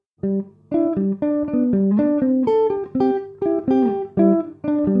Hej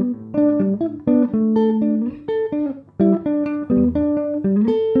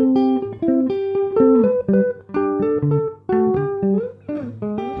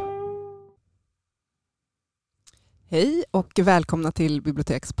och välkomna till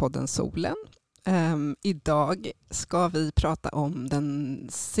Bibliotekspodden Solen. Idag ska vi prata om den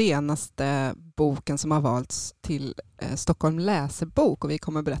senaste boken som har valts till Stockholm läsebok, och vi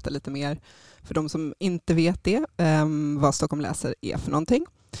kommer berätta lite mer för de som inte vet det, vad Stockholm läser är för någonting.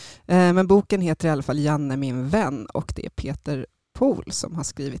 Men boken heter i alla fall Janne min vän, och det är Peter Pohl som har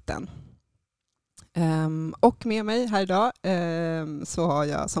skrivit den. Och med mig här idag så har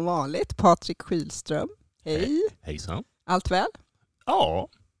jag som vanligt Patrik Skylström. Hej! Hejsan! Allt väl? Ja,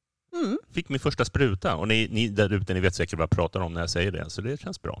 fick min första spruta. Och ni där ute, ni vet säkert vad jag pratar om när jag säger det. Så det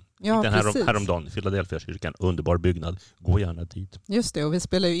känns bra. Ja, den precis. Häromdagen, Philadelphia kyrkan, underbar byggnad. Gå gärna dit. Just det, och vi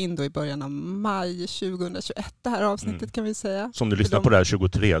spelar ju in då i början av maj 2021 det här avsnittet kan vi säga. Som du lyssnar på det här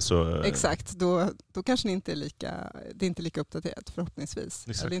 23 så... Exakt, då kanske det inte är lika uppdaterat förhoppningsvis.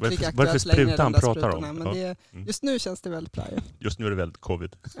 Exakt. Det är inte lika Varför aktuellt längre, sprutan de där pratar sprutorna, om? men just nu känns det väldigt bra. Just nu är det väldigt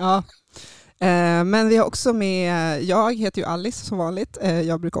covid. Ja. Men vi har också med, jag heter ju Alice som vanligt,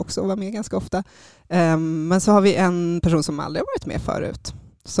 jag brukar också vara med ganska ofta. Men så har vi en person som aldrig har varit med förut,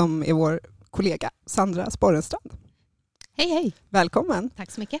 som är vår kollega Sandra Sporrenstrand. Hej, hej. Välkommen.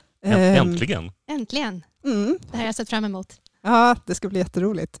 Tack så mycket. Äntligen. Äntligen. Mm. Det här har jag sett fram emot. Ja, det ska bli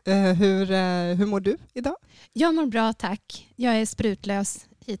jätteroligt. Hur mår du idag? Jag mår bra, tack. Jag är sprutlös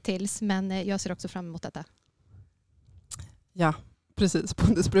hittills, men jag ser också fram emot detta. Ja, precis.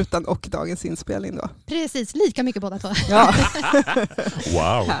 Både sprutan och dagens inspelning då. Precis, lika mycket båda två. Ja.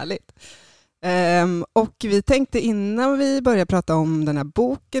 Wow. Härligt. Och vi tänkte innan vi börjar prata om den här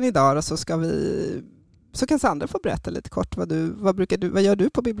boken idag då, så kan Sandra få berätta lite kort vad gör du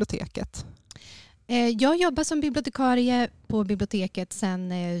på biblioteket? Jag jobbar som bibliotekarie på biblioteket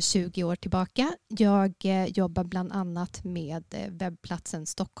sedan 20 år tillbaka. Jag jobbar bland annat med webbplatsen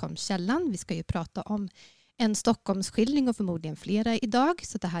Stockholmskällan. Vi ska ju prata om en Stockholmsskildring och förmodligen flera idag,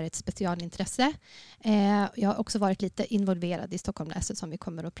 så det här är ett specialintresse. Jag har också varit lite involverad i Stockholm läser som vi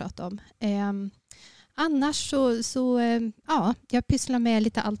kommer att prata om. Annars jag pysslar med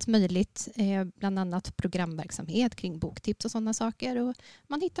lite allt möjligt, bland annat programverksamhet kring boktips och sådana saker. Och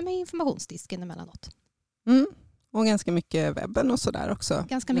man hittar mig i informationsdisken emellanåt. Och ganska mycket webben och sådär också.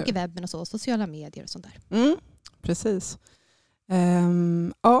 Ganska mycket webben och så, sociala medier och sånt där. Precis.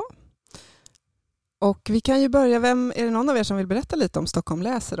 Ja. Och vi kan ju börja, är det någon av er som vill berätta lite om Stockholm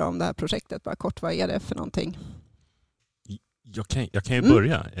läser om det här projektet? Bara kort, vad är det för någonting? Jag kan ju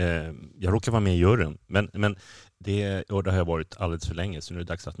börja. Jag råkar vara med i juryn, men det har jag varit alldeles för länge, så nu är det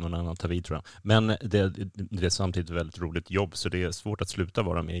dags att någon annan tar vid, tror jag. Men det är samtidigt ett väldigt roligt jobb, så det är svårt att sluta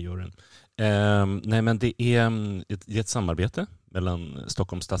vara med i juryn. Men det är ett samarbete mellan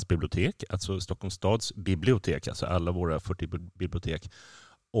Stockholms stadsbibliotek, alltså Stockholms stads bibliotek, alltså alla våra 40 bibliotek,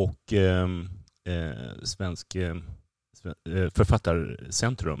 och Svensk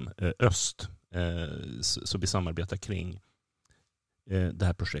författarcentrum Öst, så vi samarbetar kring det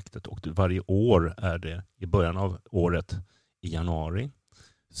här projektet, och varje år är det i början av året i januari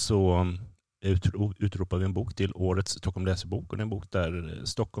så utropar vi en bok till årets Stockholm läsebok, och det är en bok där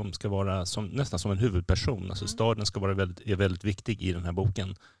Stockholm ska vara nästan som en huvudperson, alltså staden ska vara väldigt viktig i den här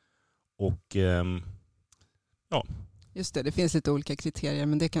boken. Och Just det finns lite olika kriterier,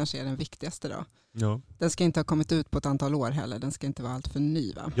 men det kanske är den viktigaste då. Ja. Den ska inte ha kommit ut på ett antal år heller, den ska inte vara allt för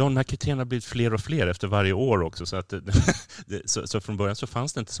ny, va? Ja, de här kriterierna har blivit fler och fler efter varje år också, så att så från början så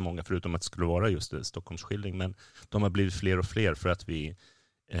fanns det inte så många, förutom att det skulle vara just det, Stockholmsskildring, men de har blivit fler och fler för att vi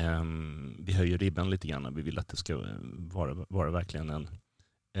höjer ribban lite grann. Vi vill att det ska vara verkligen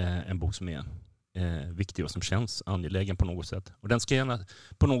en bok som är viktig och som känns angelägen på något sätt. Och den ska gärna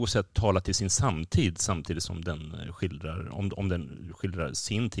på något sätt tala till sin samtid, samtidigt som den skildrar, om den skildrar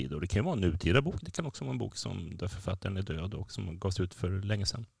sin tid. Och det kan ju vara en nutida bok, det kan också vara en bok där författaren är död och som gavs ut för länge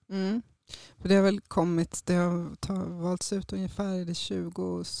sedan. För det har väl det har valts ut ungefär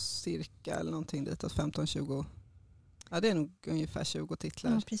 20 cirka eller någonting dit, 15-20. Ja, det är nog ungefär 20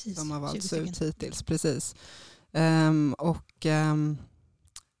 titlar som har valts ut hittills. Precis.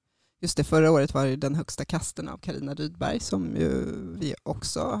 Just det, förra året var det den högsta kasten av Carina Rydberg, som ju vi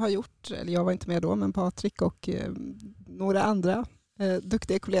också har gjort. Eller jag var inte med då, men Patrik och några andra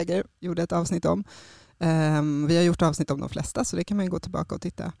duktiga kollegor gjorde ett avsnitt om. Vi har gjort avsnitt om de flesta, så det kan man gå tillbaka och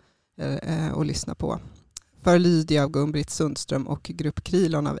titta och lyssna på. För Lydia av Gun-Britt Sundström och Grupp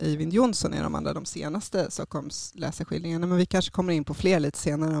Krilon av Eivind Jonsson är de senaste Stockholms läsarskildringarna. Men vi kanske kommer in på fler lite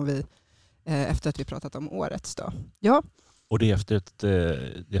senare om efter att vi pratat om årets då. Ja, Och det är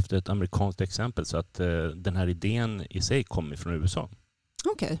efter ett amerikanskt exempel, så att den här idén i sig kommer från USA.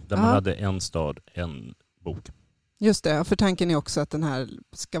 Okej. Där man hade en stad, en bok. Just det, för tanken är också att den här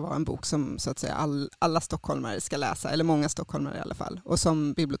ska vara en bok som så att säga alla stockholmare ska läsa, eller många stockholmare i alla fall, och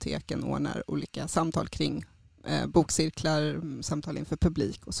som biblioteken ordnar olika samtal kring, bokcirklar, samtal inför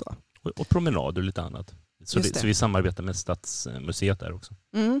publik och så. Och promenader och lite annat. Så vi samarbetar med Stadsmuseet där också.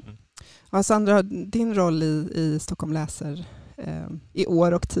 Ja, Sandra, din roll i Stockholm läser i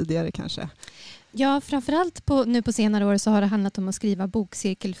år och tidigare kanske? Ja, framförallt nu på senare år så har det handlat om att skriva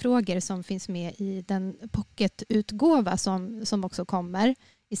bokcirkelfrågor som finns med i den pocketutgåva som också kommer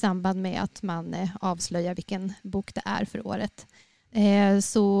i samband med att man avslöjar vilken bok det är för året.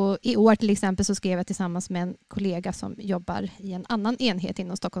 Så i år till exempel så skrev jag tillsammans med en kollega som jobbar i en annan enhet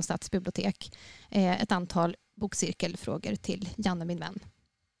inom Stockholms stadsbibliotek ett antal bokcirkelfrågor till Janne min vän.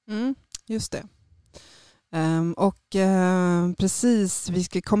 Just det. Precis, vi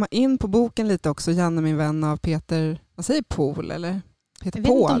ska komma in på boken lite också, Janne min vän av Peter, vad säger Pohl eller? Peter Jag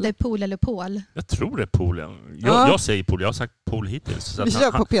vet inte om det är Pohl eller Paul. Jag tror det är Pohl. Jag säger Pohl, jag har sagt Pohl hittills. Så vi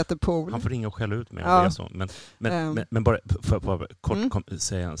kör på Peter Pohl. Han får ringa och skälla ut mig om det är så. Men bara för att kort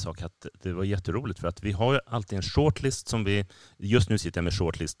säga en sak, att det var jätteroligt för att vi har ju alltid en shortlist som vi, just nu sitter jag med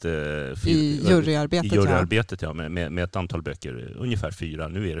shortlist i juryarbetet med ett antal böcker, ungefär 4,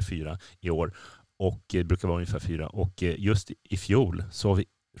 nu är det 4 i år. Och det brukar vara ungefär 4. Och just i fjol så har vi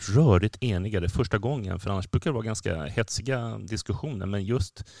rörigt eniga det första gången, för annars brukar det vara ganska hetsiga diskussioner, men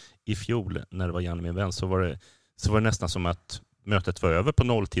just i fjol när det var Janne min vän så var det nästan som att mötet var över på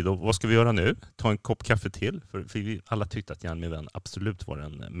nolltid, och vad ska vi göra nu? Ta en kopp kaffe till? För vi alla tyckte att Janne min vän absolut var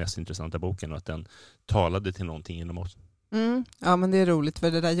den mest intressanta boken och att den talade till någonting inom oss. Ja, men det är roligt,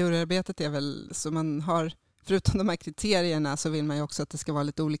 för det där juryarbetet är väl så man har, förutom de här kriterierna så vill man ju också att det ska vara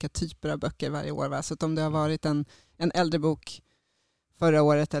lite olika typer av böcker varje år. Va? Så att om det har varit en äldre bok förra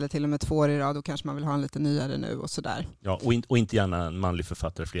året eller till och med 2 år i rad, då kanske man vill ha en lite nyare nu och sådär. Ja, och inte gärna en manlig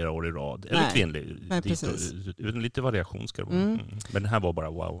författare flera år i rad. Eller kvinnlig. Lite variation ska det vara. Men den här var bara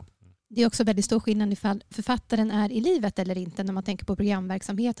wow. Det är också väldigt stor skillnad ifall författaren är i livet eller inte när man tänker på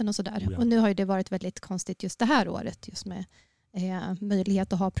programverksamheten och sådär. Och nu har ju det varit väldigt konstigt just det här året just med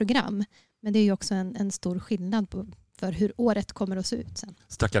möjlighet att ha program. Men det är ju också en stor skillnad för hur året kommer att se ut sen.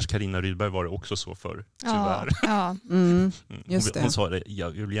 Stackars Carina Rydberg var det också så för, tyvärr. Ja. Just det. Hon sa det, jag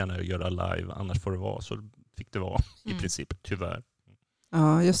vill gärna göra live, annars får det vara. Så fick det vara i princip, tyvärr.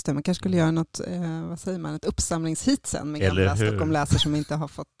 Ja, just det. Man kanske skulle göra något, ett uppsamlingshit sen med gamla Stockholmläsare som inte har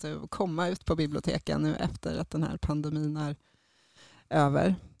fått komma ut på biblioteken nu efter att den här pandemin är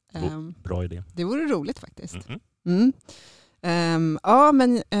över. Bra idé. Det vore roligt faktiskt.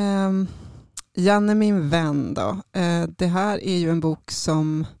 Janne min vän då. Det här är ju en bok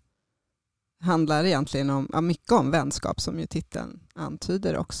som handlar egentligen om mycket om vänskap, som ju titeln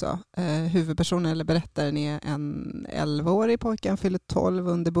antyder också. Huvudpersonen eller berättaren är en 11-årig pojke, han fyller 12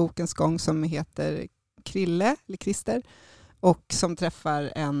 under bokens gång, som heter Krille eller Christer, och som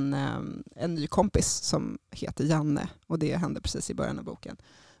träffar en ny kompis som heter Janne, och det händer precis i början av boken.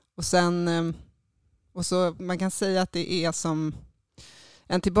 Och sen och så man kan säga att det är som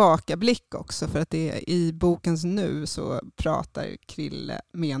en tillbakablick också, för att det är i bokens nu så pratar Krille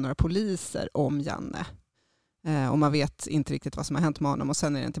med några poliser om Janne. Och man vet inte riktigt vad som har hänt med honom, och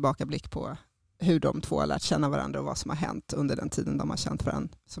sen är det en tillbakablick på hur de två har lärt känna varandra och vad som har hänt under den tiden de har känt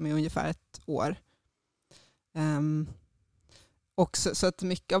varandra, som är ungefär 1 år. Och så att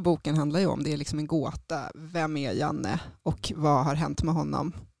mycket av boken handlar ju om, det är liksom en gåta. Vem är Janne och vad har hänt med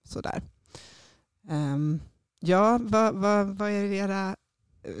honom? Sådär. Vad är era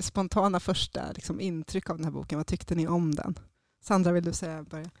spontana första intryck av den här boken? Vad tyckte ni om den? Sandra, vill du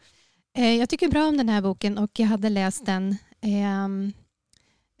börja? Jag tycker bra om den här boken, och jag hade läst den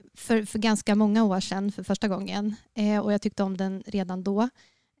för ganska många år sedan för första gången. Och jag tyckte om den redan då.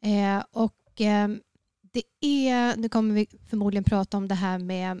 Nu kommer vi förmodligen prata om det här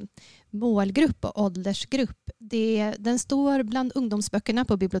med målgrupp och åldersgrupp. Den står bland ungdomsböckerna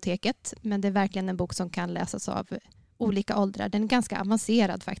på biblioteket, men det är verkligen en bok som kan läsas av olika åldrar. Den är ganska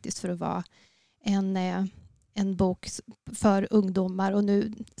avancerad faktiskt för att vara en bok för ungdomar, och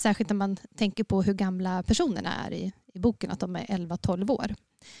nu särskilt när man tänker på hur gamla personerna är i boken, att de är 11-12 år.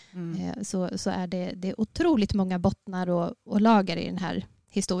 Så är det otroligt många bottnar och lager i den här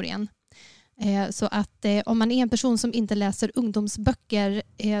historien. Så att om man är en person som inte läser ungdomsböcker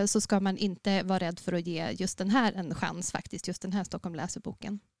så ska man inte vara rädd för att ge just den här en chans faktiskt, just den här Stockholm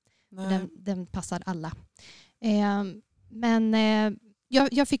läser-boken. Den passar alla. Men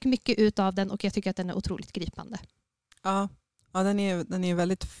jag fick mycket ut av den, och jag tycker att den är otroligt gripande. Ja, den är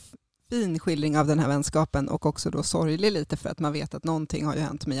väldigt fin skildring av den här vänskapen och också då sorglig lite för att man vet att någonting har ju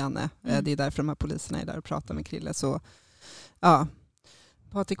hänt med Janne. Det är därför de här poliserna är där och pratar med Krille. Så ja,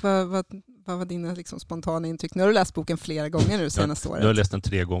 Patrik, vad var dina liksom spontana intryck? Nu har du läst boken flera gånger nu senaste året. Jag har läst den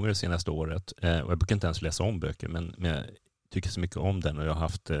 3 gånger det senaste året. Och jag brukar inte ens läsa om böcker, men jag tycker så mycket om den och jag har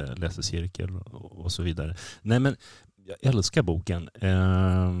haft läsecirkel och så vidare. Nej, men jag älskar boken.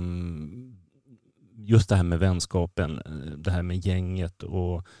 Just det här med vänskapen, det här med gänget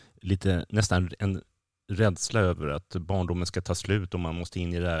och lite nästan en rädsla över att barndomen ska ta slut och man måste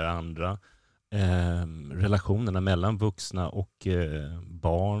in i det här andra. Relationerna mellan vuxna och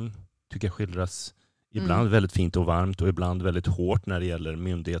barn tycker jag skildras ibland väldigt fint och varmt och ibland väldigt hårt när det gäller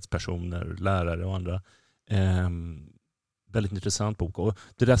myndighetspersoner, lärare och andra. Väldigt intressant bok. Och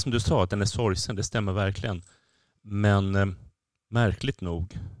det där som du sa, att den är sorgsen, det stämmer verkligen. Men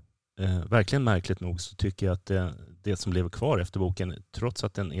verkligen märkligt nog så tycker jag att det som lever kvar efter boken, trots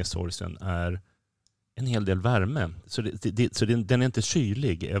att den är sorgsen, är en hel del värme. Så den är inte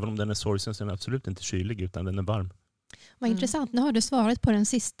kylig. Även om den är sorgsen så är den absolut inte kylig, utan den är varm. Vad intressant. Nu har du svarat på den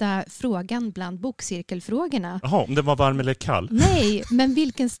sista frågan bland bokcirkelfrågorna. Jaha, om den var varm eller kall? Nej, men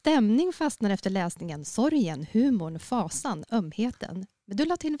vilken stämning fastnar efter läsningen? Sorgen, humorn, fasan, ömheten. Men du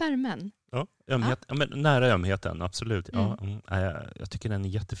la till värmen. Ja, ja, men nära ömheten, absolut. Ja, jag tycker den är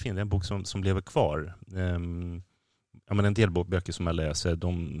jättefin. Det är en bok som lever kvar. Men en del böcker som jag läser,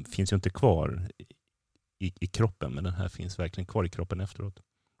 de finns ju inte kvar i kroppen, men den här finns verkligen kvar i kroppen efteråt.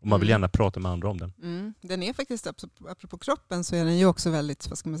 Och man vill gärna prata med andra om den. Den är faktiskt, apropå kroppen, så är den ju också väldigt,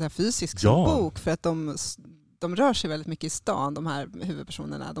 vad ska man säga, fysisk som bok. För att de rör sig väldigt mycket i stan, de här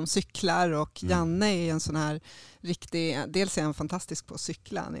huvudpersonerna. De cyklar och Janne är en sån här riktig, dels är han fantastisk på att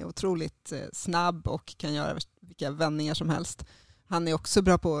cykla. Han är otroligt snabb och kan göra vilka vändningar som helst. Han är också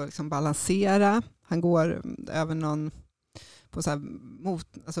bra på att liksom balansera. Han går över någon... På, så här,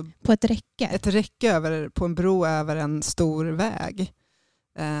 på ett räcke? Ett räcke på en bro över en stor väg.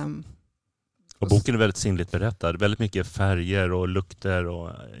 Och boken är väldigt sinnligt berättad. Väldigt mycket färger och lukter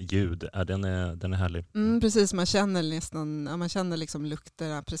och ljud. Den är härlig. Precis, man känner liksom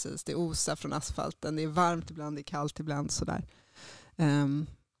lukterna. Precis. Det osar från asfalten. Det är varmt ibland, det är kallt ibland. Sådär.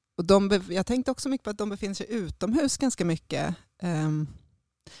 Och jag tänkte också mycket på att de befinner sig utomhus ganska mycket.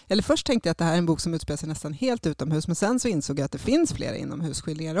 Eller först tänkte jag att det här är en bok som utspelar sig nästan helt utomhus, men sen så insåg jag att det finns flera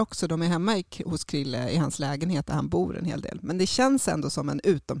inomhusskildringar också. De är hemma hos Krille i hans lägenhet där han bor en hel del. Men det känns ändå som en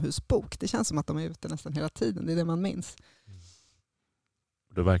utomhusbok. Det känns som att de är ute nästan hela tiden. Det är det man minns.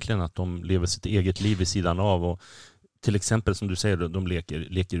 Det är verkligen att de lever sitt eget liv vid sidan av. Och till exempel som du säger, de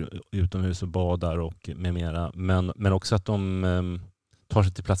leker utomhus och badar och med mera. Men också att de tar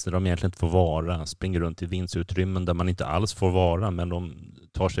sig till platser där de egentligen inte får vara. Springer runt i vindsutrymmen där man inte alls får vara, men de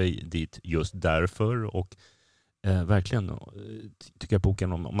tar sig dit just därför. Och verkligen tycker jag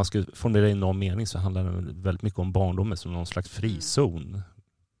boken, om man ska formulera i någon mening, så handlar den väldigt mycket om barndomen som någon slags frizon.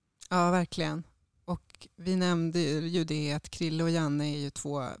 Ja, verkligen. Och vi nämnde ju det att Krille och Janne är ju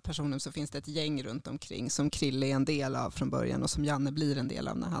 2 personer, så finns det ett gäng runt omkring som Krille är en del av från början och som Janne blir en del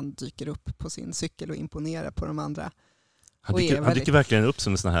av när han dyker upp på sin cykel och imponerar på de andra. Han dyker verkligen upp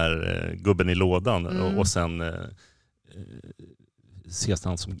som en sån här gubben i lådan och sen ses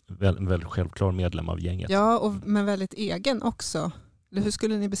han som en väldigt självklar medlem av gänget. Ja, men väldigt egen också. Hur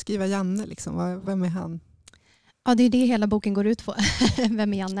skulle ni beskriva Janne? Liksom? Vem är han? Ja, det är det hela boken går ut på.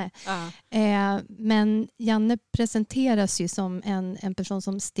 Vem är Janne? Men Janne presenteras ju som en person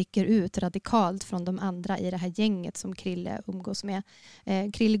som sticker ut radikalt från de andra i det här gänget som Krille umgås med.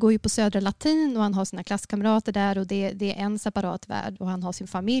 Krille går ju på Södra Latin och han har sina klasskamrater där och det är en separat värld, och han har sin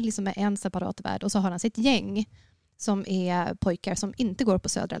familj som är en separat värld, och så har han sitt gäng som är pojkar som inte går på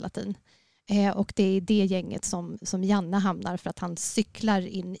Södra Latin. Och det är det gänget som Janne hamnar för att han cyklar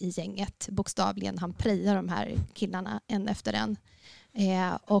in i gänget bokstavligen. Han prejar de här killarna en efter en.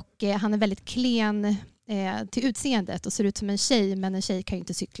 Och han är väldigt klen till utseendet och ser ut som en tjej, men en tjej kan ju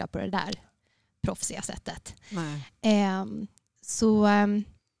inte cykla på det där proffsiga sättet. Så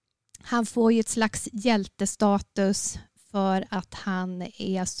han får ju ett slags hjältestatus för att han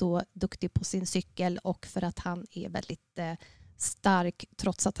är så duktig på sin cykel och för att han är väldigt stark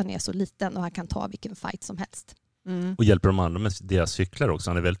trots att han är så liten och han kan ta vilken fight som helst. Och hjälper de andra med deras cyklar också.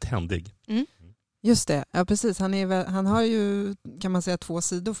 Han är väldigt händig. Just det, ja precis. Han har ju, kan man säga, 2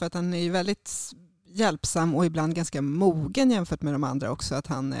 sidor, för att han är ju väldigt hjälpsam och ibland ganska mogen jämfört med de andra också. Att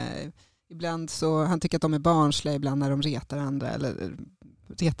han tycker att de är barnsliga ibland när de retar andra, eller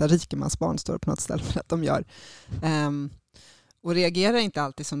retar rikemansbarn står det på något ställe för att de gör. Och reagerar inte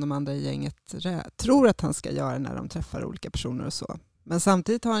alltid som de andra i gänget tror att han ska göra när de träffar olika personer och så. Men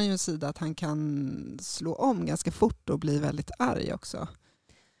samtidigt har han ju en sida att han kan slå om ganska fort och bli väldigt arg också.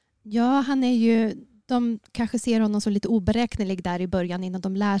 Ja, han är ju... De kanske ser honom som lite oberäknelig där i början innan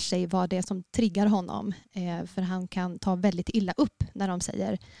de lär sig vad det är som triggar honom. För han kan ta väldigt illa upp när de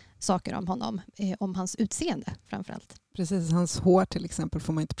säger saker om honom. Om hans utseende framförallt. Precis, hans hår till exempel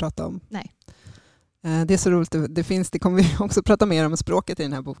får man inte prata om. Nej. Det är så roligt, det kommer vi också prata mer om. Språket i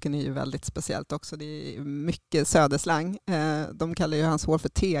den här boken är ju väldigt speciellt också. Det är mycket söderslang. De kallar ju hans hår för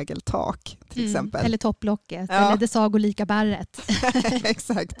tegeltak till exempel. Eller topplocket, eller det sagolika barret.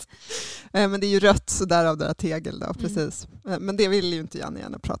 Exakt. Men det är ju rött, så därav det där tegel då, precis. Men det vill ju inte Janne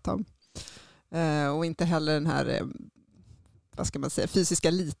gärna prata om. Och inte heller den här, vad ska man säga,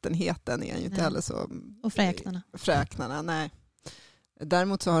 fysiska litenheten är ju inte heller så. Och fräknarna, nej.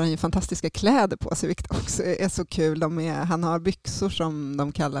 Däremot så har han ju fantastiska kläder på sig, vilket också är så kul. Han har byxor som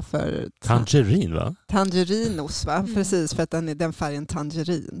de kallar för... Tangerin, va? Tangerinos, va? Precis, för att den färgen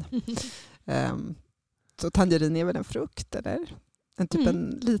tangerin. Så tangerin är väl en frukt, eller?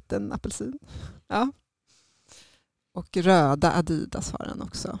 En liten apelsin. Ja. Och röda Adidas har han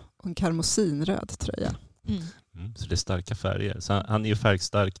också. Och en karmosinröd tröja. Så det är starka färger. Så han är ju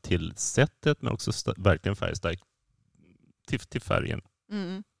färgstark till sättet, men också verkligen färgstark till färgen.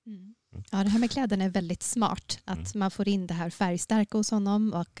 Ja, det här med kläderna är väldigt smart. Att man får in det här färgstarka hos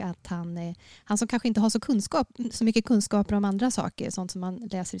honom och att han som kanske inte har så mycket kunskaper om andra saker, sånt som man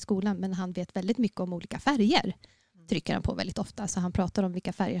läser i skolan, men han vet väldigt mycket om olika färger. Trycker han på väldigt ofta. Så han pratar om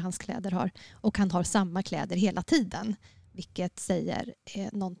vilka färger hans kläder har. Och han har samma kläder hela tiden. Vilket säger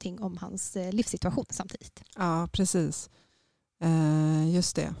någonting om hans livssituation samtidigt. Ja, precis.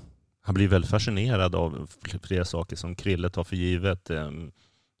 Just det. Han blir väldigt fascinerad av flera saker som Krille tar för givet.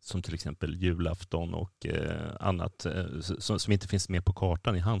 Som till exempel julafton och annat. Som inte finns med på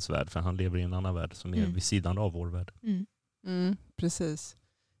kartan i hans värld. För han lever i en annan värld som är vid sidan av vår värld. Precis.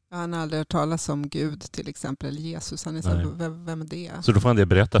 Han har aldrig hört talas om Gud till exempel, eller Jesus. Han är så här, vem är det? Så då får han det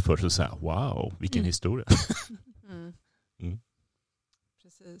berätta för sig och säga, wow, vilken historia.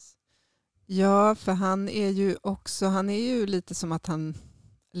 Precis. Ja, för han är ju lite som att han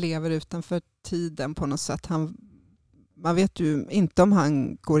lever utanför tiden på något sätt. Man vet ju inte om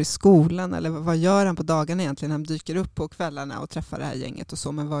han går i skolan eller vad gör han på dagarna egentligen. Han dyker upp på kvällarna och träffar det här gänget och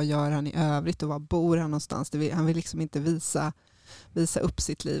så, men vad gör han i övrigt och var bor han någonstans? Han vill liksom inte visa upp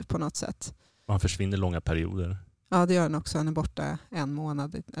sitt liv på något sätt. Och han försvinner långa perioder. Ja, det gör han också. Han är borta 1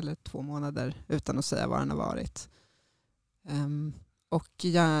 månad eller 2 månader utan att säga var han har varit. Och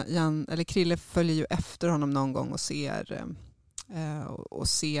Krille följer ju efter honom någon gång och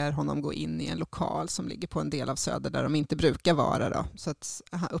ser honom gå in i en lokal som ligger på en del av Söder där de inte brukar vara. Då. Så att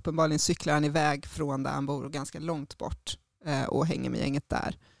uppenbarligen cyklar han iväg från där han bor och ganska långt bort och hänger med gänget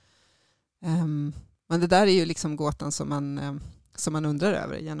där. Men det där är ju liksom gåtan som man undrar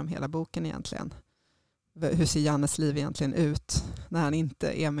över genom hela boken egentligen. Hur ser Jannes liv egentligen ut när han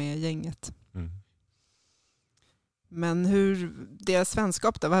inte är med i gänget? Men hur deras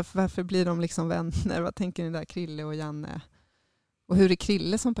vänskap då? Varför blir de liksom vänner? Vad tänker ni där, Krille och Janne? Och hur är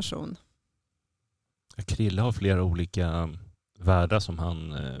Krille som person? Krille har flera olika världar som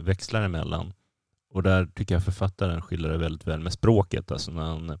han växlar emellan. Och där tycker jag författaren skildrar det väldigt väl med språket. Alltså när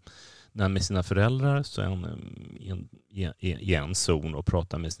han med sina föräldrar så är han i en zon och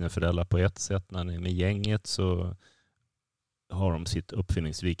pratar med sina föräldrar på ett sätt. När han är med gänget så har de sitt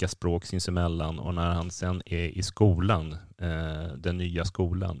uppfinningsrika språk sinsemellan. Och när han sen är i skolan, den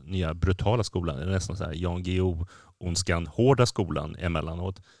nya brutala skolan, det är nästan så här Jan Guillou, ondskan, hårda skolan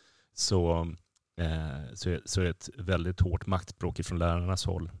emellanåt, så är det ett väldigt hårt maktspråk från lärarnas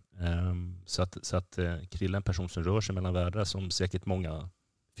håll. Så att Krille är en person som rör sig mellan världar som säkert många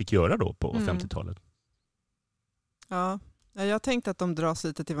fick göra då på 50-talet. Ja, jag tänkte att de dras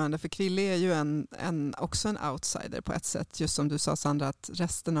lite till varandra, för Krille är ju också en outsider på ett sätt. Just som du sa, Sandra, att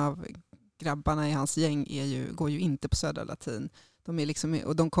resten av grabbarna i hans gäng går ju inte på Södra Latin.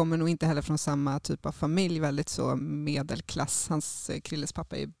 Och de kommer nog inte heller från samma typ av familj, väldigt så medelklass. Krilles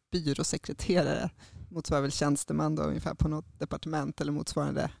pappa är byråsekreterare, motsvarar väl tjänsteman då, ungefär på något departement eller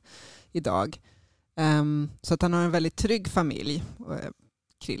motsvarande idag. Så att han har en väldigt trygg familj,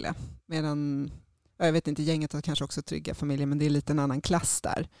 Krille. Medan, jag vet inte, gänget har kanske också trygga familjer, men det är lite en annan klass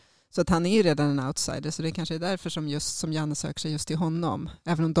där. Så att han är ju redan en outsider, så det kanske är därför som Janne söker sig just till honom.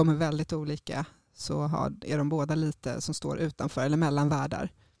 Även om de är väldigt olika så är de båda lite som står utanför eller mellan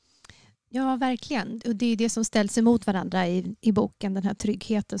världar. Ja, verkligen. Och det är det som ställs emot varandra i boken. Den här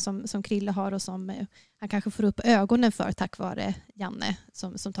tryggheten som Krille har och som han kanske får upp ögonen för tack vare Janne.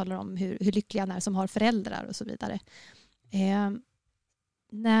 Som talar om hur lyckliga han är som har föräldrar och så vidare.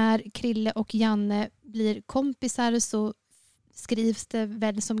 När Krille och Janne blir kompisar så skrivs det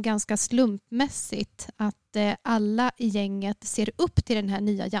väl som ganska slumpmässigt att alla i gänget ser upp till den här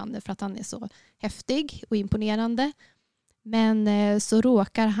nya Janne för att han är så häftig och imponerande. Men så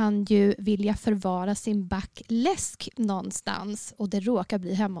råkar han ju vilja förvara sin back läsk någonstans och det råkar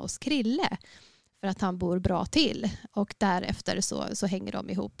bli hemma hos Krille för att han bor bra till. Och därefter så hänger de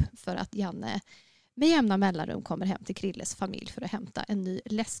ihop för att Janne med jämna mellanrum kommer hem till Krilles familj för att hämta en ny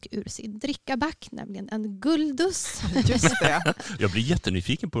läsk ur sin drickaback, nämligen en Guldus. Just det. Jag blir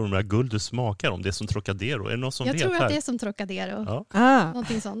jättenyfiken på de här Guldus smakar, om det är som Trocadero. Är det någon som Jag vet tror här? att det är som Trocadero. Ja.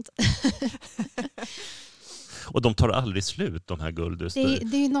 Någonting sånt. Och de tar aldrig slut, de här Guldus. Det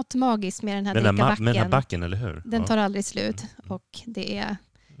är ju något magiskt med den här Men drickabacken. den här backen, eller hur? Den tar aldrig slut och det är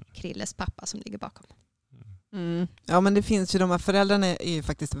Krilles pappa som ligger bakom. Mm. Ja, men det finns ju, de här föräldrarna är ju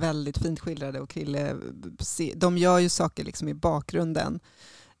faktiskt väldigt fint skildrade och Krille, de gör ju saker liksom i bakgrunden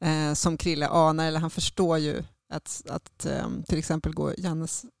som Krille anar, eller han förstår ju att till exempel går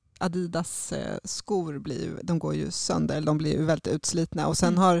Jannes Adidas skor de går ju sönder, de blir ju väldigt utslitna och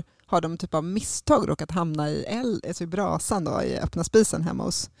sen har de typ av misstag råkat hamna i brasan då, i öppna spisen hemma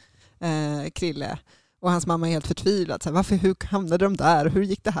hos Krille. Och hans mamma är helt förtvivlad. Så här, hur hamnade de där? Hur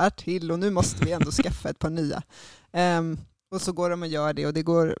gick det här till? Och nu måste vi ändå skaffa ett par nya. Och så går de och gör det. Och det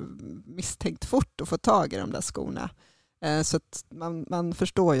går misstänkt fort att få tag i de där skorna. Så att man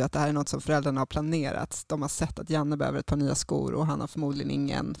förstår ju att det här är något som föräldrarna har planerat. De har sett att Janne behöver ett par nya skor. Och han har förmodligen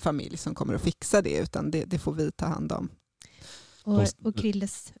ingen familj som kommer att fixa det. Utan det får vi ta hand om. Och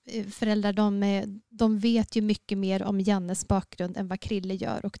Krilles föräldrar, de vet ju mycket mer om Jannes bakgrund än vad Krille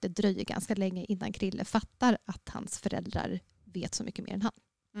gör och det dröjer ganska länge innan Krille fattar att hans föräldrar vet så mycket mer än han.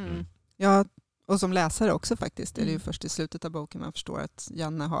 Mm. Ja, och som läsare också faktiskt. Det är ju först i slutet av boken man förstår att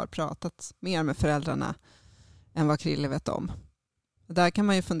Janne har pratat mer med föräldrarna än vad Krille vet om. Där kan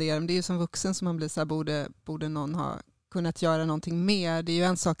man ju fundera, det är ju som vuxen som man blir så här, borde någon ha kunnat göra någonting mer? Det är ju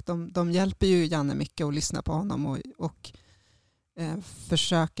en sak, de hjälper ju Janne mycket och lyssnar på honom och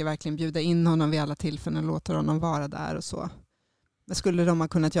försöker verkligen bjuda in honom vid alla tillfällen och låter honom vara där och så. Men skulle de ha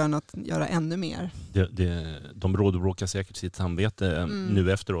kunnat göra ännu mer? De rådbråkar säkert sitt samvete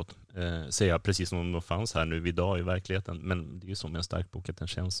nu efteråt. Säger jag precis som om de fanns här nu idag i verkligheten. Men det är ju som en stark bok att den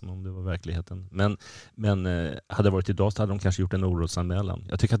känns som om det var verkligheten. Men hade det varit idag så hade de kanske gjort en orosanmälan.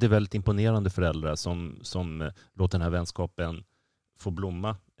 Jag tycker att det är väldigt imponerande föräldrar som låter den här vänskapen få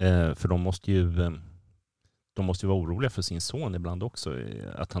blomma. För de måste ju vara oroliga för sin son ibland också.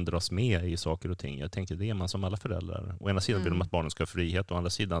 Att han dras med i saker och ting. Jag tänker det är man som alla föräldrar. Å ena sidan vill de att barnen ska ha frihet. Å andra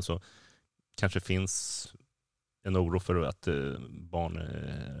sidan så kanske finns en oro för att barn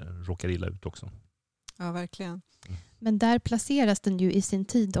råkar illa ut också. Ja, verkligen. Men där placeras den ju i sin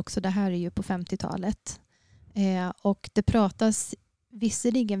tid också. Det här är ju på 50-talet. Och det pratas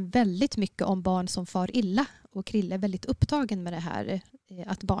visserligen väldigt mycket om barn som far illa. Och Krille är väldigt upptagen med det här.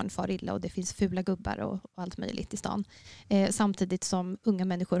 Att barn far illa och det finns fula gubbar och allt möjligt i stan. Samtidigt som unga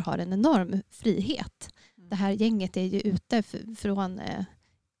människor har en enorm frihet. Det här gänget är ju ute från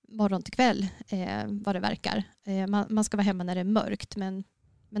morgon till kväll vad det verkar. Man ska vara hemma när det är mörkt men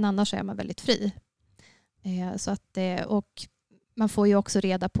annars är man väldigt fri. Så att, och man får ju också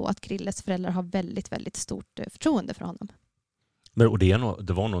reda på att Krilles föräldrar har väldigt, väldigt stort förtroende för honom. Och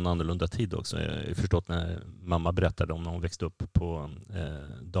det var nog en annorlunda tid också. Jag har förstått när mamma berättade om när hon växte upp på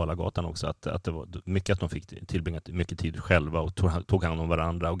Dalagatan också att det var mycket att de fick tillbringa mycket tid själva och tog hand om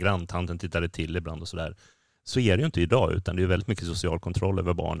varandra och granntanten tittade till ibland och sådär. Så är det ju inte idag utan det är väldigt mycket social kontroll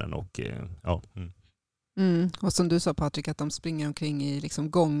över barnen och ja. Och som du sa Patrik, att de springer omkring i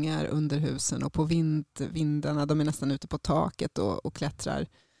liksom gångar under husen och på vindarna, de är nästan ute på taket och klättrar.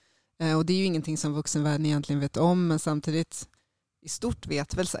 Och det är ju ingenting som vuxenvärlden egentligen vet om, men samtidigt i stort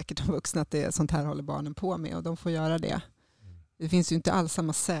vet väl säkert de vuxna att det är sånt här håller barnen på med och de får göra det. Det finns ju inte alls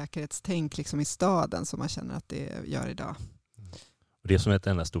samma säkerhetstänk liksom i staden som man känner att det gör idag. Och det är som ett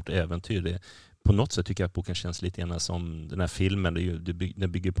enda stort äventyr. På något sätt tycker jag att boken känns lite grann som den här filmen.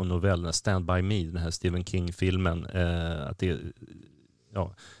 Den bygger på novellen Stand By Me, den här Stephen King-filmen. Att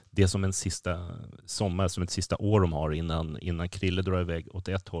det är som en sista sommar, som ett sista år de har innan Krille drar iväg åt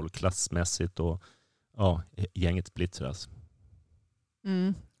ett håll klassmässigt och gänget splittras.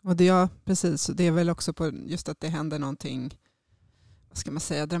 Och precis. Det är väl också på just att det händer någonting, vad ska man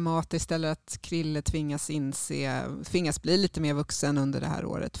säga, dramatiskt, eller att Krille tvingas bli lite mer vuxen under det här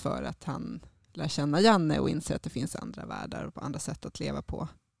året för att han lär känna Janne och inser att det finns andra världar och andra sätt att leva på.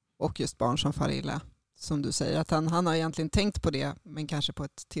 Och just barn som far illa. Som du säger, att han har egentligen tänkt på det men kanske på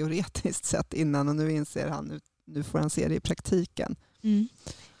ett teoretiskt sätt innan och nu inser han, nu får han se det i praktiken.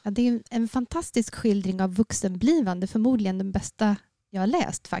 Ja, det är en fantastisk skildring av vuxenblivande, förmodligen den bästa jag har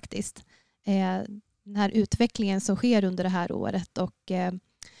läst faktiskt. den här utvecklingen som sker under det här året och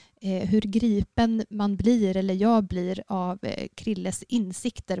hur gripen man blir, eller jag blir, av Krilles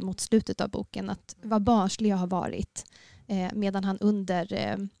insikter mot slutet av boken. Att vad barnslig jag har varit. Medan han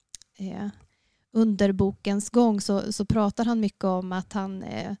under bokens gång så pratar han mycket om att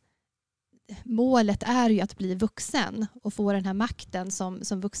målet är ju att bli vuxen och få den här makten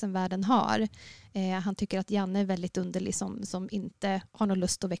som vuxenvärlden har. Han tycker att Janne är väldigt underlig som inte har någon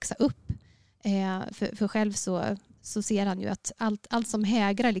lust att växa upp. För själv så ser han ju att allt som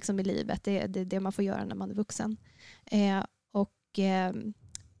hägrar liksom i livet, det är det man får göra när man är vuxen.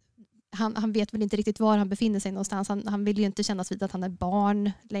 Han vet väl inte riktigt var han befinner sig någonstans. Han vill ju inte kännas vid att han är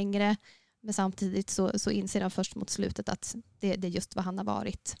barn längre. Men samtidigt så inser han först mot slutet att det är just vad han har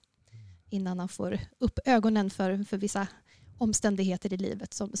varit. Innan han får upp ögonen för vissa omständigheter i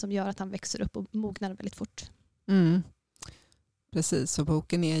livet som gör att han växer upp och mognar väldigt fort. Mm. Precis, så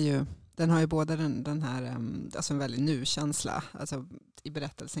boken är ju, den har ju både den här, alltså en väldigt nu-känsla. Alltså i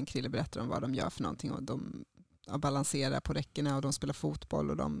berättelsen, Krille berättar om vad de gör för någonting och de balanserar på räckena och de spelar fotboll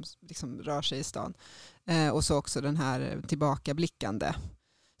och de liksom rör sig i stan. Och så också den här tillbakablickande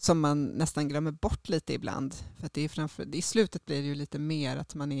som man nästan glömmer bort lite ibland. För att det är i slutet blir det ju lite mer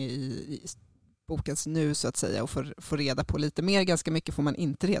att man är i bokens nu så att säga och får reda på lite mer. Ganska mycket får man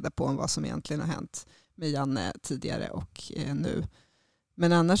inte reda på om vad som egentligen har hänt med Janne tidigare och nu.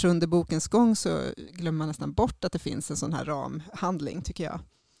 Men annars under bokens gång så glömmer man nästan bort att det finns en sån här ramhandling tycker jag.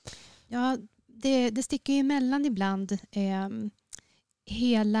 Ja, det sticker ju emellan ibland.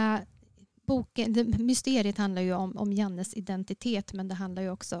 Hela boken, mysteriet handlar ju om Jannes identitet, men det handlar ju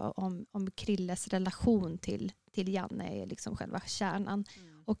också om Krilles relation till Janne är liksom själva kärnan.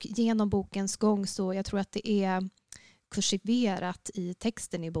 Och genom bokens gång så jag tror att det är kursiverat i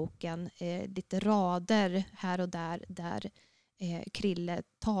texten i boken lite rader här och där Krille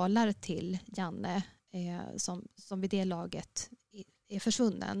talar till Janne som vid det laget är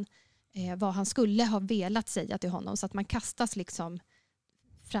försvunnen. Vad han skulle ha velat säga till honom, så att man kastas liksom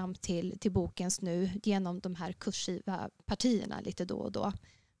fram till bokens nu genom de här kursiva partierna lite då och då.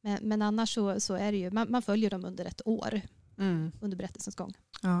 Men annars så är det ju, man följer dem under ett år under berättelsens gång.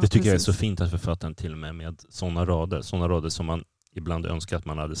 Ja, det tycker jag är så fint att författaren till och med sådana rader som man ibland önskar att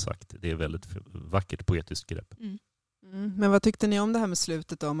man hade sagt. Det är väldigt vackert poetiskt grepp. Men vad tyckte ni om det här med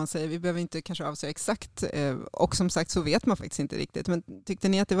slutet då? Om man säger, vi behöver inte kanske avslöja exakt och som sagt så vet man faktiskt inte riktigt. Men tyckte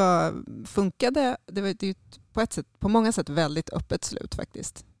ni att det funkade? Det är ju på många sätt väldigt öppet slut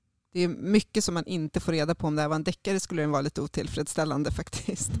faktiskt. Det är mycket som man inte får reda på. Om det här var en deckare skulle den vara lite otillfredsställande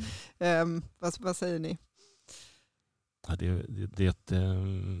faktiskt. Vad säger ni? Ja, det är ett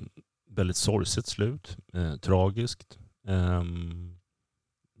väldigt sorgset slut. Tragiskt.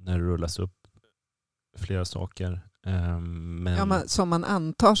 När det rullas upp flera saker. Men som man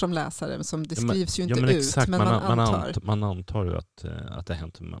antar som läsare, som det skrivs ju inte exakt, ut, men man antar ju att det har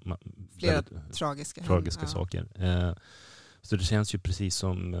hänt flera tragiska saker. Så det känns ju precis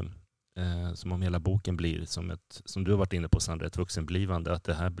som om hela boken blir som du har varit inne på Sandra, ett vuxenblivande, att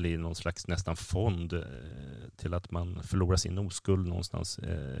det här blir någon slags nästan fond till att man förlorar sin oskuld någonstans,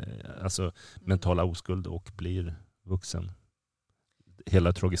 alltså mentala oskuld och blir vuxen.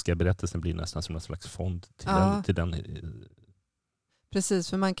 Hela tragiska berättelsen blir nästan som en slags fond till den. Precis,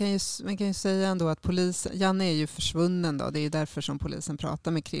 för man kan ju säga ändå att Janne är ju försvunnen då. Det är därför som polisen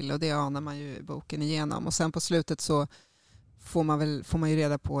pratar med Krille och det anar man ju i boken igenom. Och sen på slutet så får man ju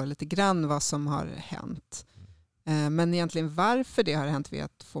reda på lite grann vad som har hänt. Men egentligen varför det har hänt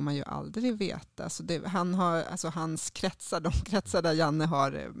får man ju aldrig veta. Så hans kretsar, de kretsar där Janne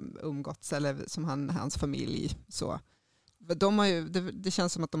har umgåtts eller som hans familj så. Det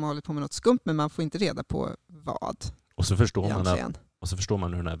känns som att de har hållit på med något skumt, men man får inte reda på vad. Och så förstår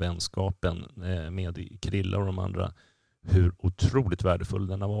man hur den här vänskapen med Krilla och de andra, hur otroligt värdefull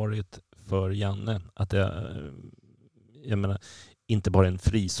den har varit för Janne. Att jag menar, inte bara en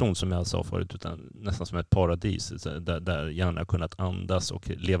frizon som jag sa förut, utan nästan som ett paradis där Janne har kunnat andas och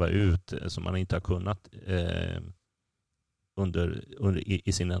leva ut som man inte har kunnat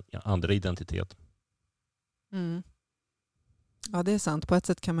i sin andra identitet. Mm. Ja, det är sant. På ett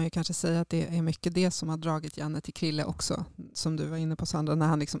sätt kan man ju kanske säga att det är mycket det som har dragit Janne till Krille också. Som du var inne på Sandra, när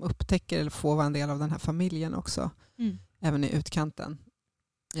han liksom upptäcker eller får vara en del av den här familjen också. Även i utkanten.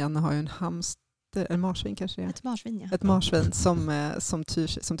 Janne har ju en marsvin kanske. Ett marsvin, ja. Ett marsvin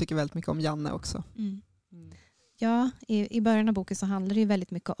som tycker väldigt mycket om Janne också. Ja, i början av boken så handlar det ju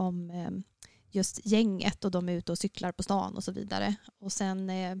väldigt mycket om just gänget och de är ute och cyklar på stan och så vidare. Och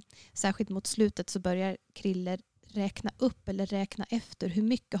sen särskilt mot slutet så börjar Krille räkna upp eller räkna efter hur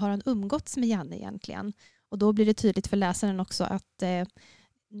mycket har han umgåtts med Janne egentligen. Och då blir det tydligt för läsaren också att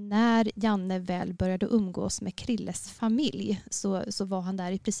när Janne väl började umgås med Krilles familj så var han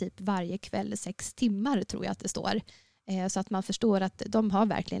där i princip varje kväll 6 timmar, tror jag att det står. Så att man förstår att de har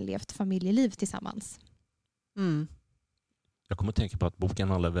verkligen levt familjeliv tillsammans. Mm. Jag kommer att tänka på att boken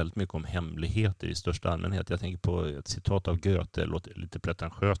handlar väldigt mycket om hemligheter i största allmänhet. Jag tänker på ett citat av Goethe. Det låter lite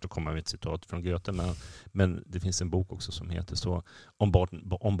pretentiöst att komma med ett citat från Goethe. Men det finns en bok också som heter så.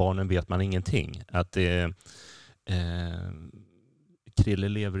 Om barnen vet man ingenting. Att Krille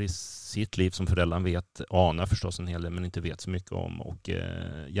lever i sitt liv som föräldrarna vet, anar förstås en hel del men inte vet så mycket om. Och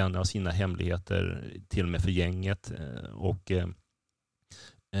Janne har sina hemligheter till och med för gänget. Och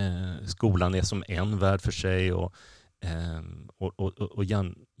skolan är som en värld för sig. Och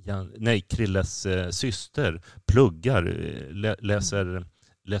Krilles syster pluggar,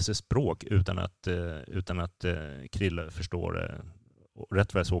 läser språk utan att Krille förstår det.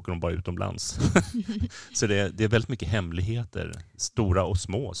 Rätt väl så åker de bara utomlands. Så det är väldigt mycket hemligheter, stora och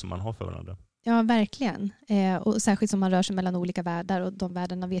små, som man har för varandra. Ja, verkligen. Och särskilt som man rör sig mellan olika världar och de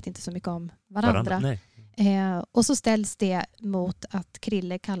världarna vet inte så mycket om varandra. Och så ställs det mot att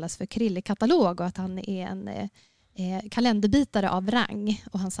Krille kallas för Krille-katalog och att han är en kalenderbitare av rang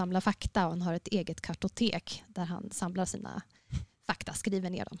och han samlar fakta och han har ett eget kartotek där han samlar sina fakta, skriver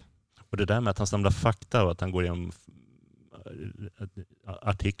ner dem. Och det där med att han samlar fakta och att han går igenom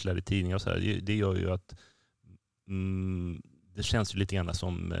artiklar i tidningar och så här, det gör ju att det känns ju lite grann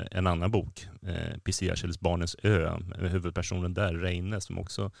som en annan bok, P.C. Jersilds Barnens ö, huvudpersonen där, Reine, som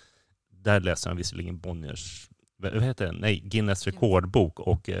också, där läser han visserligen Bonniers, vad heter det? Nej, Guinness rekordbok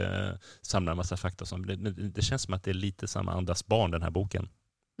och samlar en massa fakta. Det känns som att det är lite samma andas barn, den här boken.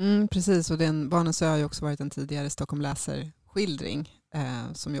 Precis, och Barnens ö har ju också varit en tidigare Stockholm läser-skildring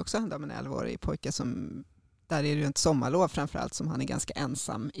som ju också handlar om en 11-årig pojke som, där är det ju ett sommarlov framförallt som han är ganska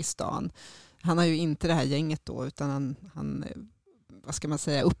ensam i stan. Han har ju inte det här gänget då, utan han vad ska man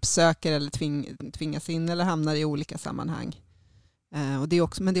säga, uppsöker eller tvingas in eller hamnar i olika sammanhang. Och det är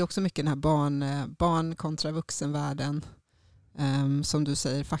också, men det är också mycket den här barn kontra vuxenvärlden. Som du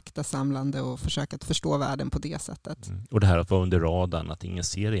säger, faktasamlande och försöka att förstå världen på det sättet. Och det här att vara under radarn, att ingen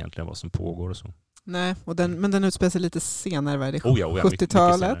ser egentligen vad som pågår och så. Nej, men den utspelar sig lite senare, vad är det?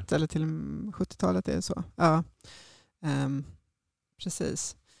 70-talet eller till 70-talet är det så. Ja,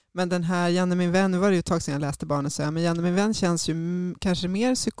 precis. Men den här Janne min vän, nu var det ju ett tag sedan jag läste Barnens ö, men Janne min vän känns ju kanske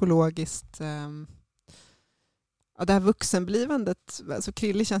mer psykologiskt. Det här vuxenblivandet, alltså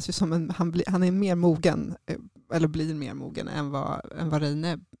Krille känns ju som han är mer mogen, eller blir mer mogen än vad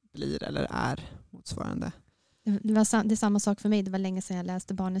Reine blir eller är motsvarande. Det är samma sak för mig, det var länge sedan jag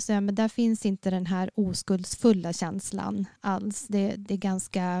läste Barnens ö, men där finns inte den här oskuldsfulla känslan alls. Det är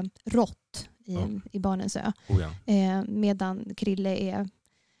ganska rått i Barnens ö. Oh ja. Medan Krille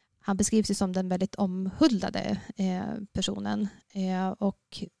han beskrivs ju som den väldigt omhuldade personen.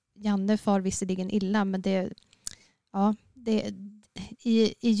 Och Janne far visserligen illa, men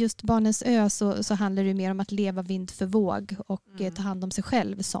i just Barnens ö så handlar det mer om att leva vind för våg och ta hand om sig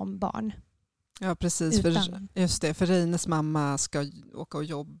själv som barn. Ja, precis. För Reines mamma ska åka och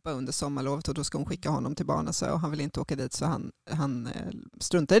jobba under sommarlovet och då ska hon skicka honom till Barnens ö och han vill inte åka dit, så han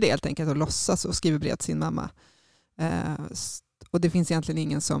struntar i det helt enkelt och låtsas och skriver brev till sin mamma. Och det finns egentligen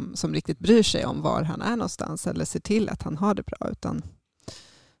ingen som riktigt bryr sig om var han är någonstans eller ser till att han har det bra, utan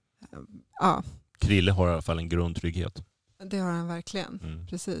Krille har i alla fall en grundtrygghet. Det har han verkligen,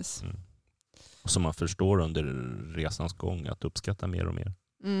 precis. Som man förstår under resans gång att uppskatta mer och mer.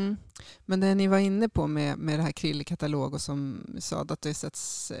 Men det ni var inne på med det här Krille-katalog och som sa att det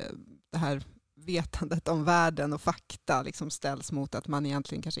sätts det här vetandet om världen och fakta liksom ställs mot att man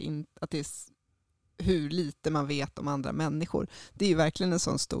egentligen kanske inte, att det är hur lite man vet om andra människor. Det är ju verkligen en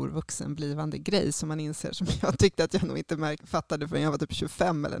sån stor vuxenblivande grej som man inser, som jag tyckte att jag nog inte fattade förrän jag var typ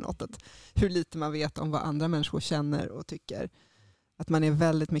 25 eller något, att hur lite man vet om vad andra människor känner och tycker. Att man är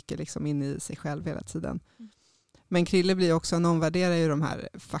väldigt mycket liksom inne i sig själv hela tiden. Men Krille blir också, han omvärderar ju de här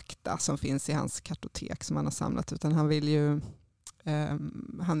fakta som finns i hans kartotek som han har samlat, utan han vill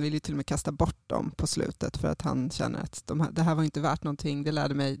ju till och med kasta bort dem på slutet för att han känner att det här var inte värt någonting,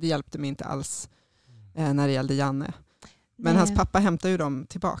 det hjälpte mig inte alls när det gällde Janne. Men hans pappa hämtar ju dem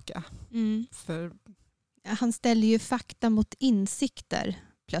tillbaka. Han ställer ju fakta mot insikter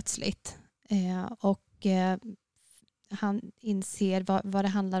plötsligt. Och han inser vad det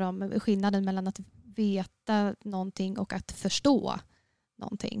handlar om, skillnaden mellan att veta någonting och att förstå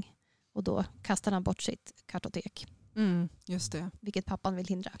någonting. Och då kastar han bort sitt kartotek. Just det. Vilket pappan vill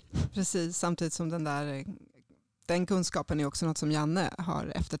hindra. Precis, samtidigt som den kunskapen är också något som Janne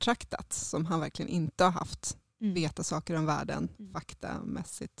har eftertraktat, som han verkligen inte har haft. Veta saker om världen,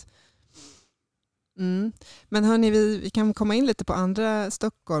 faktamässigt. Men hörni, vi kan komma in lite på andra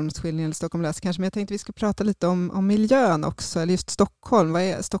Stockholmsskildringar eller Stockholmläsare kanske, men jag tänkte vi skulle prata lite om miljön också, eller just Stockholm. Vad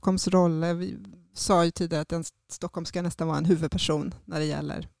är Stockholms roll? Vi sa ju tidigare att Stockholm ska nästan vara en huvudperson när det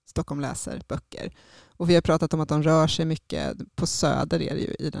gäller Stockholm läser böcker. Och vi har pratat om att de rör sig mycket. På Söder är det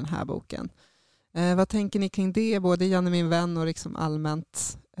ju i den här boken. Vad tänker ni kring det, både Janne min vän och liksom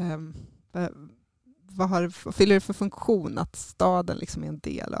allmänt? Vad fyller det för funktion att staden liksom är en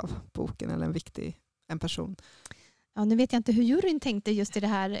del av boken eller en person? Ja, nu vet jag inte hur juryn tänkte just i det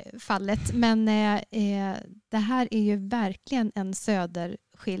här fallet, men det här är ju verkligen en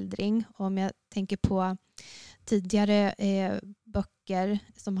söderskildring. Om jag tänker på tidigare böcker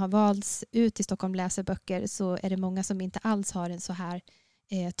som har valts ut i Stockholm läser böcker, så är det många som inte alls har en så här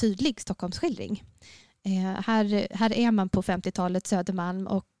tydlig Stockholmsskildring. Här är man på 50-talet Södermalm,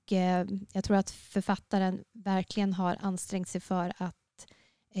 och jag tror att författaren verkligen har ansträngt sig för att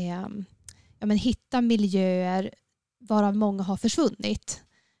hitta miljöer varav många har försvunnit.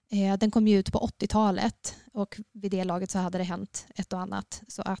 Den kom ju ut på 80-talet, och vid det laget så hade det hänt ett och annat.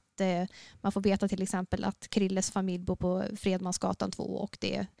 Så att man får veta till exempel att Krilles familj bor på Fredmansgatan 2, och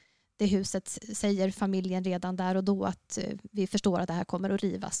det huset säger familjen redan där och då att vi förstår att det här kommer att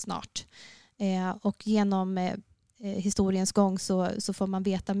rivas snart. Och genom historiens gång så får man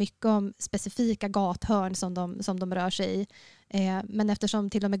veta mycket om specifika gathörn som de rör sig i. Men eftersom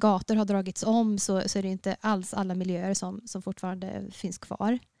till och med gator har dragits om så är det inte alls alla miljöer som fortfarande finns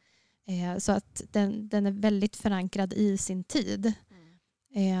kvar. Så att den är väldigt förankrad i sin tid.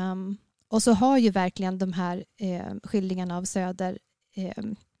 Och så har ju verkligen de här skildringarna av Söder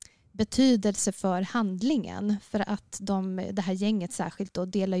betydelse för handlingen, för att det här gänget särskilt då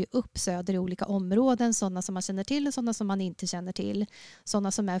delar ju upp Söder i olika områden, sådana som man känner till och sådana som man inte känner till,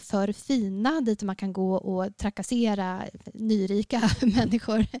 sådana som är för fina dit man kan gå och trakassera nyrika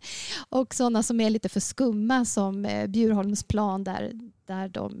människor, och sådana som är lite för skumma som Bjurholmsplan där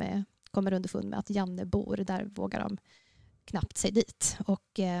de kommer underfund med att Janne bor, där vågar de knappt sig dit.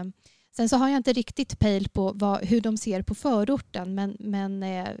 Och sen så har jag inte riktigt pejl på hur de ser på förorten, men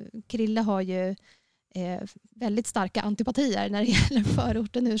Krille har ju väldigt starka antipatier när det gäller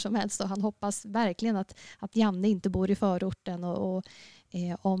förorten hur som helst, och han hoppas verkligen att Janne inte bor i förorten, och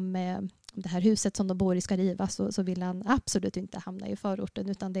om det här huset som de bor i ska rivas så vill han absolut inte hamna i förorten,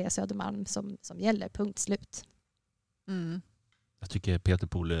 utan det är Södermalm som gäller, punkt slut. Jag tycker Peter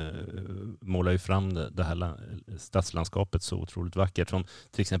Pohle målar ju fram det här stadslandskapet så otroligt vackert. Som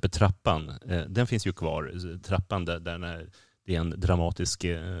till exempel trappan, den finns ju kvar. Trappan där det är en dramatisk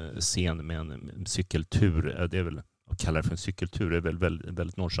scen med en cykeltur. Det är väl, att kalla det för en cykeltur, är väl väldigt,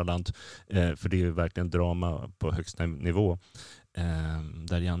 väldigt nonchalant. För det är ju verkligen drama på högsta nivå.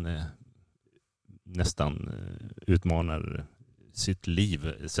 Där Janne nästan utmanar sitt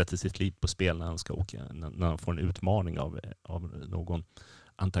liv, sätter sitt liv på spel när han ska åka, när han får en utmaning av någon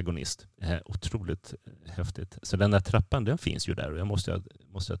antagonist. Otroligt häftigt. Så den där trappan, den finns ju där, och jag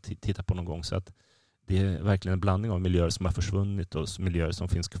måste titta på någon gång, så att det är verkligen en blandning av miljöer som har försvunnit och miljöer som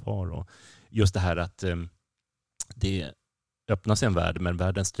finns kvar, och just det här att det öppnas en värld, men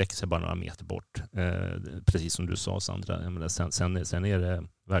världen sträcker sig bara några meter bort. Precis som du sa, Sandra. Sen är det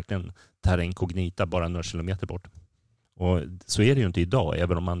verkligen terra incognita bara några kilometer bort. Och så är det ju inte idag,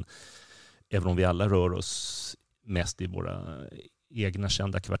 även om vi alla rör oss mest i våra egna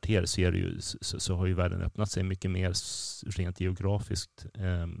kända kvarter, så har ju världen öppnat sig mycket mer rent geografiskt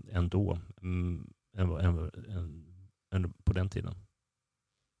ändå än på den tiden.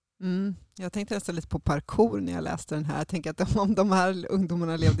 Jag tänkte nästan lite på parkour när jag läste den här. Jag tänker att om de här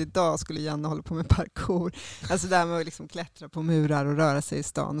ungdomarna levde idag skulle gärna hålla på med parkour. Alltså det här med att liksom klättra på murar och röra sig i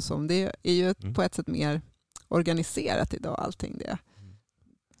stan. Så det är ju på ett sätt mer organiserat idag, allting det.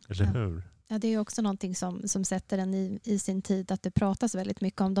 Eller hur? Ja, det är också någonting som sätter en i sin tid, att det pratas väldigt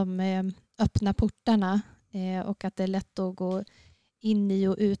mycket om de öppna portarna, och att det är lätt att gå in i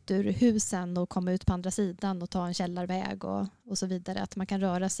och ut ur husen och komma ut på andra sidan och ta en källarväg och så vidare. Att man kan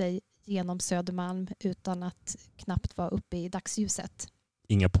röra sig genom Södermalm utan att knappt vara uppe i dagsljuset.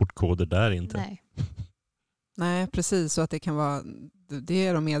 Inga portkoder där inte. Nej, precis. Så att det kan vara, det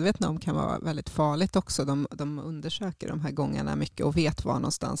är de medvetna om, kan vara väldigt farligt också. De undersöker de här gångarna mycket och vet var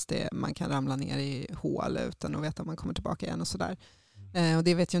någonstans man kan ramla ner i hål utan att veta om man kommer tillbaka igen och sådär. Och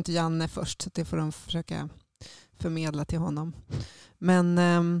det vet ju inte Janne först, så det får de försöka förmedla till honom. Men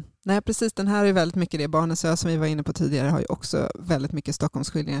nej, precis, den här är väldigt mycket det. Barnens ö som vi var inne på tidigare har ju också väldigt mycket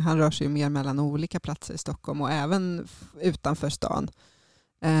Stockholmsskildringar. Han rör sig ju mer mellan olika platser i Stockholm och även utanför stan.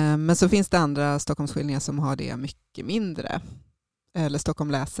 Men så finns det andra Stockholmsskildringar som har det mycket mindre. Eller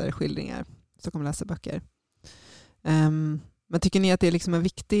Stockholm läser skildringar. Stockholm läser böcker. Men tycker ni att det är liksom en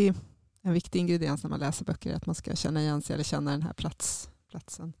viktig en viktig ingrediens när man läser böcker är att man ska känna igen sig eller känna den här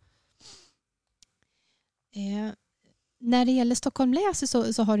platsen. När det gäller Stockholm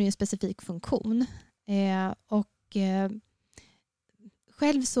läser så har det ju en specifik funktion.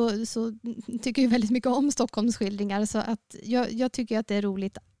 Själv så tycker jag väldigt mycket om Stockholmsskildringar, så att jag tycker att det är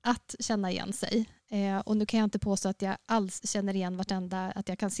roligt att känna igen sig. Och nu kan jag inte påstå att jag alls känner igen att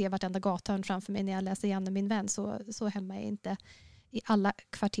jag kan se vartenda gathörn framför mig när jag läser Janne min vän. Så hemma är jag inte i alla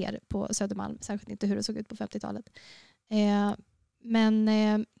kvarter på Södermalm, särskilt inte hur det såg ut på 50-talet. Men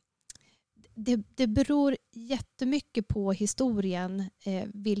det beror jättemycket på historien,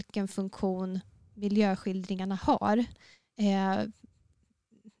 vilken funktion miljöskildringarna har.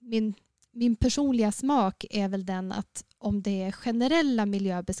 Min personliga smak är väl den att om det är generella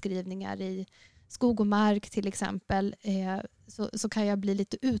miljöbeskrivningar i skog och mark till exempel, så kan jag bli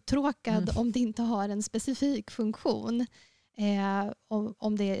lite uttråkad om det inte har en specifik funktion.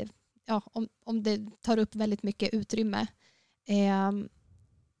 Om det tar upp väldigt mycket utrymme.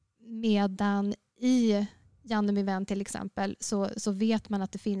 Medan i Janne min vän till exempel så vet man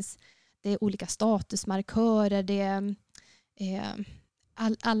att det är olika statusmarkörer,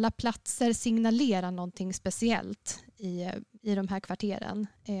 alla platser signalerar någonting speciellt i de här kvarteren,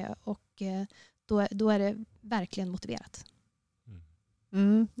 och då är det verkligen motiverat.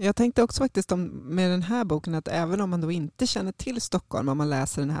 Jag tänkte också faktiskt med den här boken att även om man då inte känner till Stockholm, om man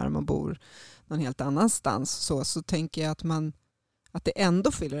läser den här och man bor någon helt annanstans, så tänker jag att det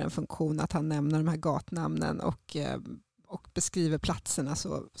ändå fyller en funktion att han nämner de här gatnamnen och beskriver platserna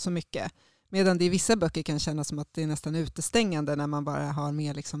så mycket. Medan det i vissa böcker kan kännas som att det är nästan utestängande när man bara har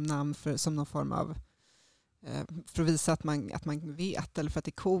med liksom namn som någon form av för att visa att man vet eller för att det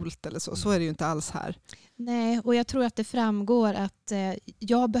är coolt eller så. Så är det ju inte alls här. Nej, och jag tror att det framgår att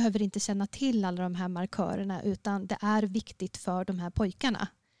jag behöver inte känna till alla de här markörerna, utan det är viktigt för de här pojkarna.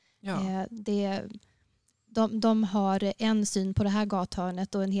 Ja. De har en syn på det här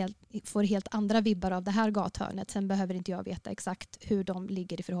gathörnet och får helt andra vibbar av det här gathörnet. Sen behöver inte jag veta exakt hur de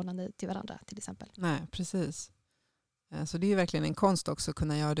ligger i förhållande till varandra till exempel. Nej, precis. Så det är ju verkligen en konst också att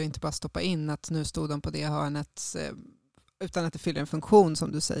kunna göra det och inte bara stoppa in att nu stod de på det hörnet, utan att det fyller en funktion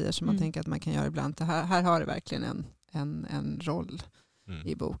som du säger, som man tänker att man kan göra ibland. Här har det verkligen en roll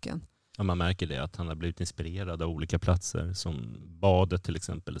i boken. Ja, man märker det, att han har blivit inspirerad av olika platser, som badet till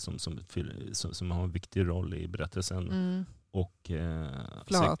exempel, som har en viktig roll i berättelsen. Och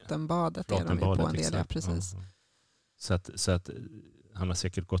Flatenbadet är de ju på en del, ja, precis. Ja. Så att han har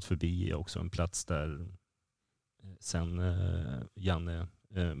säkert gått förbi också en plats där sen Janne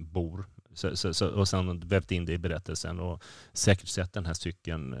bor. Och sen vävt in det i berättelsen och säkert sett den här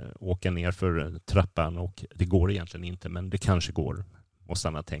cykeln åka ner för trappan, och det går egentligen inte, men det kanske går. Måste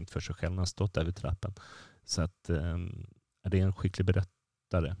han ha tänkt för sig själv när han stått där vid trappan. Så att det är en skicklig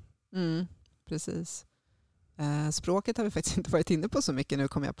berättare. Precis. Språket har vi faktiskt inte varit inne på så mycket nu,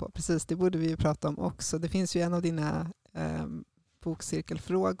 kommer jag på. Precis, det borde vi ju prata om också. Det finns ju en av dina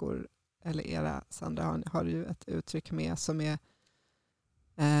bokcirkelfrågor, eller era, Sandra, har ju ett uttryck med som är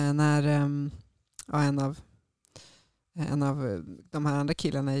när en av de här andra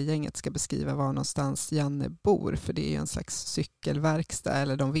killarna i gänget ska beskriva var någonstans Janne bor, för det är ju en slags cykelverkstad,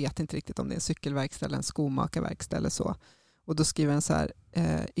 eller de vet inte riktigt om det är en cykelverkstad eller en skomakarverkstad eller så. Och då skriver han så här: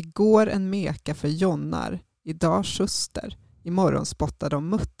 igår en meka för jonnar, idag schuster, imorgon spottar de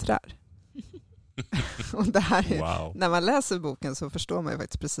muttrar. Och det här är, wow. När man läser boken så förstår man ju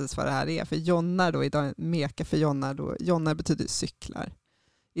faktiskt precis vad det här är. För jonnar då, idag en meka för jonnar, då, jonnar betyder cyklar.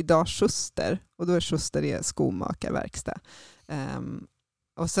 Idag schuster, och då är schuster det skomakarverkstad.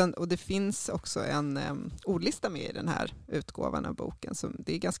 Och det finns också en ordlista med i den här utgåvan av boken, som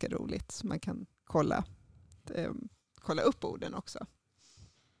det är ganska roligt, så man kan kolla upp orden också.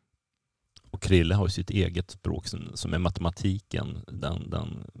 Och Krille har ju sitt eget språk som är matematiken.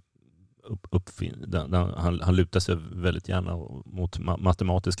 Han lutar sig väldigt gärna mot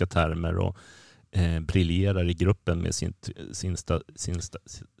matematiska termer och briljerar i gruppen med sin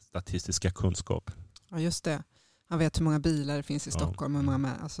statistiska kunskap. Ja, just det. Han vet hur många bilar det finns i Stockholm. Hur många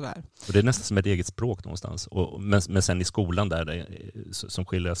med, sådär. Och det är nästan som ett eget språk någonstans. Men sen i skolan som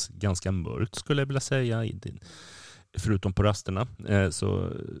skiljas ganska mörkt, skulle jag vilja säga, förutom på rasterna,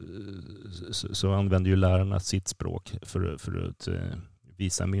 så använder ju lärarna sitt språk för att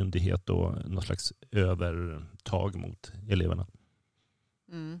visa myndighet och något slags övertag mot eleverna.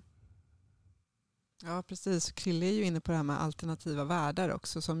 Ja, precis. Krille är ju inne på det här med alternativa världar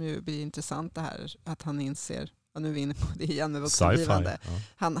också, som ju blir intressant, det här att han inser, och nu är vi inne på det igen med vuxengivande.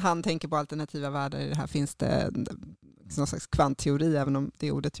 Han tänker på alternativa världar. I det här finns det någon slags kvantteori, även om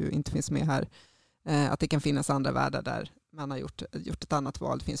det ordet ju inte finns med här. Att det kan finnas andra världar man har gjort ett annat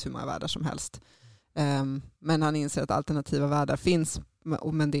val. Det finns hur många världar som helst. Men han inser att alternativa världar finns,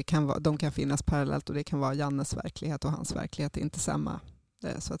 men de kan finnas parallellt, och det kan vara Jannes verklighet och hans verklighet är inte samma,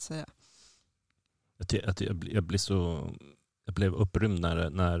 så att säga. Jag blev upprymd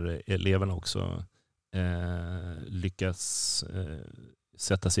när eleverna också lyckas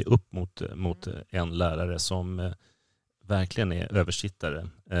sätta sig upp mot en lärare som verkligen är översittare.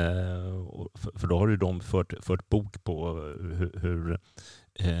 För då har ju de fört bok på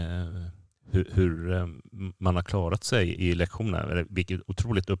hur man har klarat sig i lektionerna. Vilket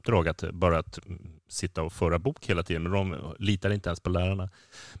otroligt uppdrag att sitta och föra bok hela tiden. Men de litar inte ens på lärarna.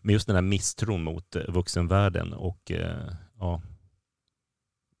 Men just den här misstron mot vuxenvärlden och ja.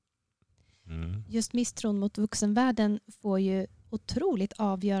 Just misstron mot vuxenvärlden får ju otroligt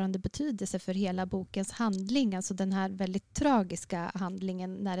avgörande betydelse för hela bokens handling. Alltså den här väldigt tragiska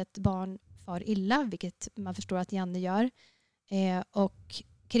handlingen när ett barn far illa, vilket man förstår att Janne gör. Och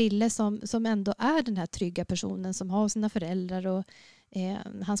Krille som ändå är den här trygga personen som har sina föräldrar och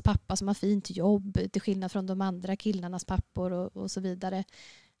hans pappa som har fint jobb till skillnad från de andra killarnas pappor och så vidare.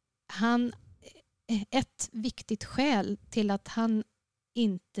 Ett viktigt skäl till att han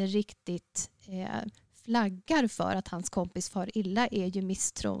inte riktigt flaggar för att hans kompis far illa är ju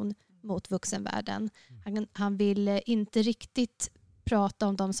misstron mot vuxenvärlden. Han vill inte riktigt prata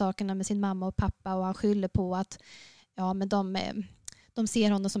om de sakerna med sin mamma och pappa, och han skyller på att men de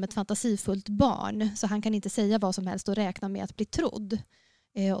ser honom som ett fantasifullt barn, så han kan inte säga vad som helst och räkna med att bli trodd.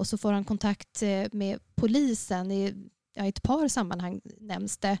 Och så får han kontakt med polisen i ett par sammanhang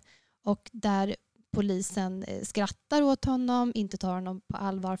nämns det, och där polisen skrattar åt honom, inte tar honom på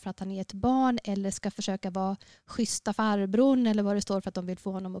allvar för att han är ett barn eller ska försöka vara schyssta farbrorn eller vad det står för att de vill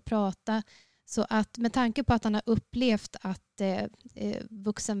få honom att prata. Så att med tanke på att han har upplevt att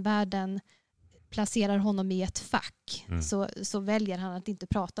vuxenvärlden placerar honom i ett fack så väljer han att inte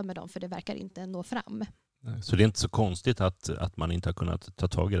prata med dem, för det verkar inte nå fram. Så det är inte så konstigt att man inte har kunnat ta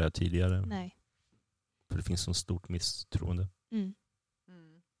tag i det här tidigare? Nej. För det finns så stort misstroende.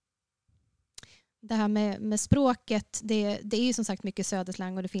 Det här med språket, det är ju som sagt mycket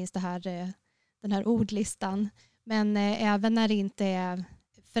söderslang, och det finns den här ordlistan. Men även när det inte är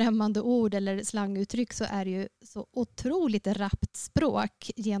främmande ord eller slanguttryck så är det ju så otroligt rappt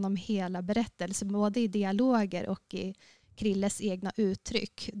språk genom hela berättelsen, både i dialoger och i Krilles egna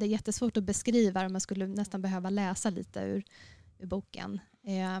uttryck. Det är jättesvårt att beskriva, och man skulle nästan behöva läsa lite ur boken.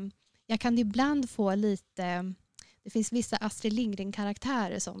 Jag kan ibland få lite... Det finns vissa Astrid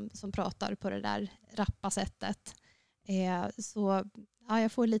Lindgren-karaktärer som pratar på det där rappa sättet. Så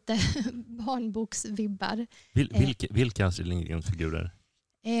jag får lite barnboksvibbar. Vilka Astrid Lindgren-figurer?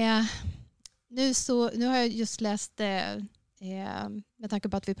 Nu har jag just läst, med tanke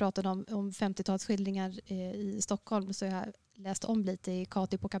på att vi pratade om 50-talsskildringar i Stockholm, så jag har läst om lite i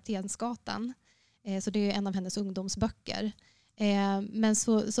Kati på Kaptensgatan. Så det är en av hennes ungdomsböcker. Men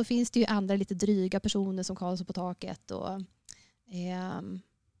så finns det ju andra lite dryga personer som Karlsson på taket och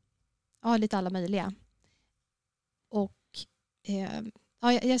lite alla möjliga. Och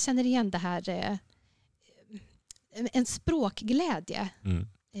jag känner igen det här en språkglädje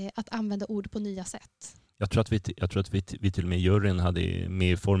att använda ord på nya sätt. Jag tror att vi till och med i juryn hade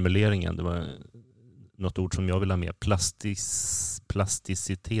med formuleringen, det var något ord som jag vill ha med,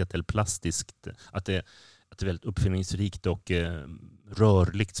 plasticitet eller plastiskt, att det är väldigt uppfinningsrikt och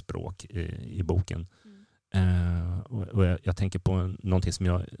rörligt språk i boken. Och jag tänker på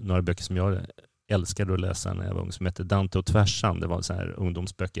några böcker som jag älskade att läsa när jag var ung, som heter Dante och Tvärsan. Det var så här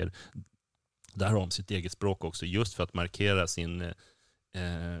ungdomsböcker. Där har de sitt eget språk också, just för att markera sin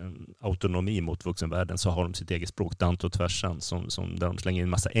autonomi mot vuxenvärlden, så har de sitt eget språk, Dante och Tvärsan, där de slänger in en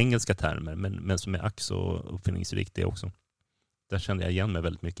massa engelska termer, men som är ack så uppfinningsrikt det också. Där kände jag igen mig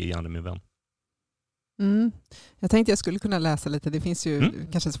väldigt mycket i Janne min vän. Jag tänkte jag skulle kunna läsa lite. Det finns ju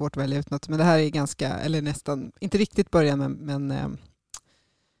kanske svårt att välja ut något, men det här är ganska, eller nästan, inte riktigt början,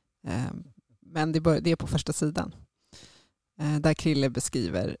 men det är på första sidan. Där Krille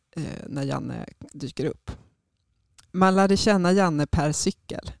beskriver när Janne dyker upp. Man lärde känna Janne per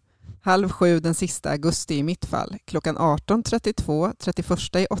cykel. 6:30 den sista augusti i mitt fall. Klockan 18.32,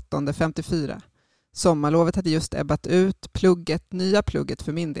 31/8:54. Sommarlovet hade just ebbat ut. Nya plugget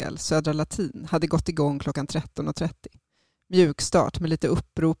för min del, Södra Latin, hade gått igång klockan 13.30. Mjukstart med lite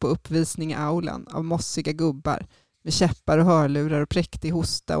upprop och uppvisning i aulan av mossiga gubbar med käppar och hörlurar och präktig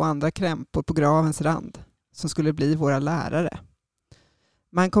hosta och andra krämpor på gravens rand som skulle bli våra lärare.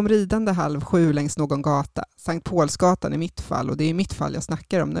 Man kom ridande 6:30 längs någon gata, Sankt Paulsgatan i mitt fall, och det är mitt fall jag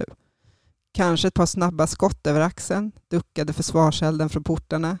snackar om nu. Kanske ett par snabba skott över axeln, duckade försvarselden från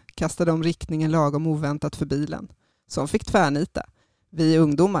portarna, kastade om riktningen lagom oväntat för bilen. som fick tvärnita. Vi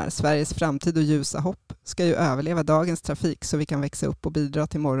ungdomar, Sveriges framtid och ljusa hopp, ska ju överleva dagens trafik så vi kan växa upp och bidra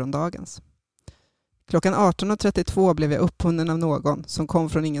till morgondagens. Klockan 18.32 blev jag upphunnen av någon som kom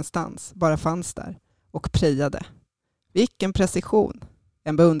från ingenstans, bara fanns där, och prejade. Vilken precision!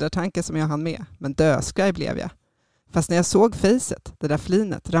 En beundrartanke som jag hann med, men döskraj blev jag. Fast när jag såg facet, det där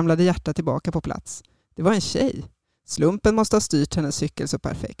flinet, ramlade hjärtat tillbaka på plats. Det var en tjej. Slumpen måste ha styrt hennes cykel så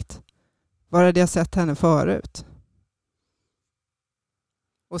perfekt. Var hade jag sett henne förut?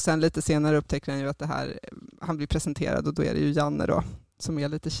 Och sen lite senare upptäcker han ju att det här, han blir presenterad och då är det ju Janne då, som är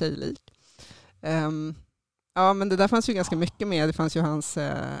lite tjejlik. Ja, men det där fanns ju ganska mycket med. Det fanns ju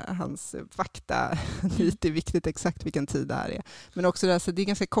hans fakta. Det är viktigt exakt vilken tid det här är. Men också det, så det är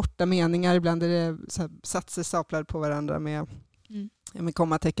ganska korta meningar. Ibland är det så här, satser staplade på varandra med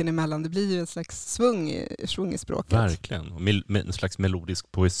kommatecken emellan. Det blir ju en slags svung i språket. Verkligen. Och med en slags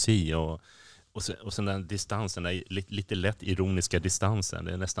melodisk poesi och sen den distansen, den lite lätt ironiska distansen.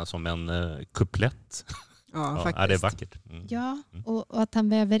 Det är nästan som en kuplett. Ja, faktiskt. Ja, det är vackert. Ja, och att han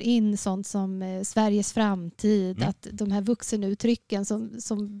väver in sånt som Sveriges framtid, att de här vuxenuttrycken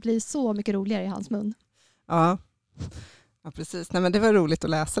som blir så mycket roligare i hans mun. Ja, precis. Nej, men det var roligt att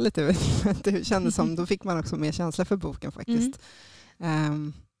läsa lite. Det kändes som, då fick man också mer känsla för boken faktiskt.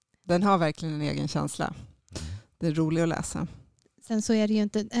 Den har verkligen en egen känsla. Det är roligt att läsa. Sen så är det ju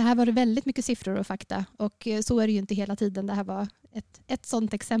inte, här var det väldigt mycket siffror och fakta och så är det ju inte hela tiden. Det här var ett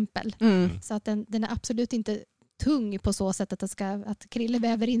sånt exempel. Så att den är absolut inte tung på så sätt att Krille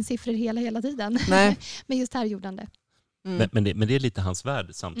väver in siffror hela tiden. Nej. Men just här gjorde han det. Men det är lite hans värld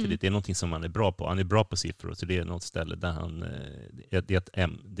samtidigt. Det är någonting som han är bra på. Han är bra på siffror, så det är något ställe där han...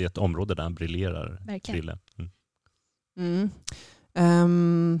 Det är ett område där han briljerar. Verkligen. Krille.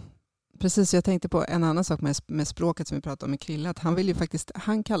 Precis, jag tänkte på en annan sak med språket som vi pratade om med Krille. Att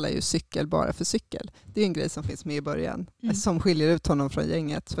han kallar ju cykel bara för cykel. Det är en grej som finns med i början. Som skiljer ut honom från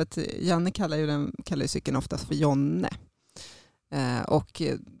gänget. För att Janne kallar ju cykeln oftast för Jonne. Och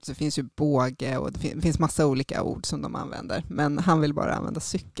det finns ju båge och det finns massa olika ord som de använder. Men han vill bara använda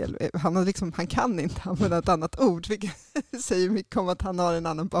cykel. Han kan inte använda ett annat ord. Vilket säger mycket om att han har en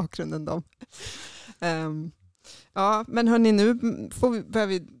annan bakgrund än dem. Ja, men hörni, nu börjar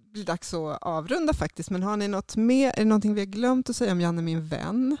vi bli dags att avrunda faktiskt. Men har ni något mer? Är det någonting vi har glömt att säga om Janne min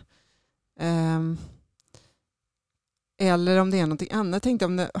vän? Eller om det är någonting annat. Jag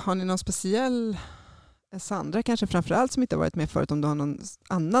tänkte, har ni någon speciell... Sandra kanske framförallt som inte har varit med förut, om du har någon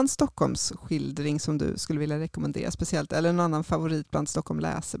annan Stockholmsskildring som du skulle vilja rekommendera speciellt, eller någon annan favorit bland Stockholm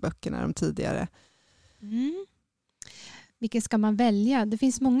läseböckerna de tidigare. Vilken ska man välja? Det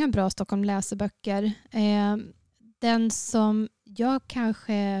finns många bra Stockholm läseböcker. Den som jag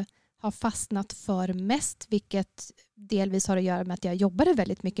kanske har fastnat för mest, vilket delvis har att göra med att jag jobbade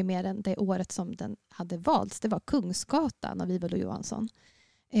väldigt mycket med den det året som den hade valts, det var Kungsgatan av Ivar Lo-Johansson.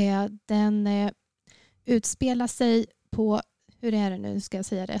 Den utspelar sig på, hur är det nu ska jag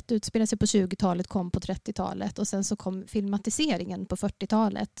säga rätt, utspelar sig på 20-talet, kom på 30-talet och sen så kom filmatiseringen på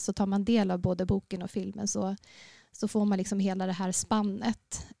 40-talet. Så tar man del av både boken och filmen så får man liksom hela det här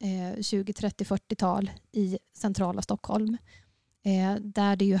spannet 20, 30, 40-tal i centrala Stockholm.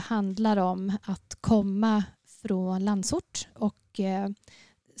 Där det ju handlar om att komma från landsort och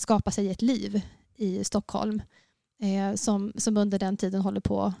skapa sig ett liv i Stockholm som under den tiden håller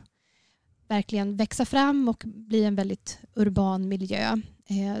på verkligen växa fram och bli en väldigt urban miljö.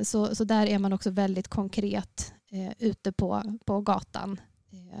 Så där är man också väldigt konkret ute på gatan,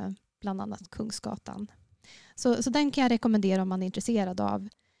 bland annat Kungsgatan. Så den kan jag rekommendera om man är intresserad av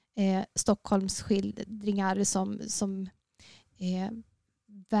Stockholms skildringar som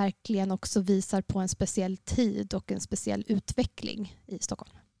verkligen också visar på en speciell tid och en speciell utveckling i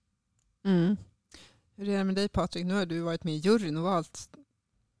Stockholm. Hur är det med dig, Patrik? Nu har du varit med i juryn och valt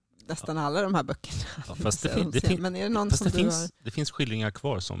nästan alla de här böckerna. Ja, fast men är det någon som det finns skildringar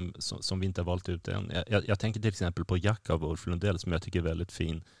kvar som vi inte har valt ut än. Jag tänker till exempel på Jack av Ulf Lundell som jag tycker är väldigt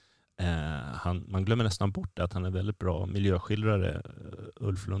fin. Man glömmer nästan bort att han är väldigt bra miljöskildrare,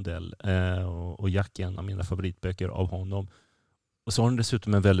 Ulf Lundell. Och Jack är en av mina favoritböcker av honom. Och så har han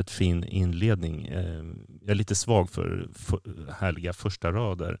dessutom en väldigt fin inledning. Jag är lite svag för härliga första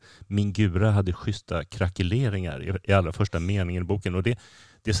rader. Min gura hade schyssta krackeleringar i allra första meningen i boken. Och det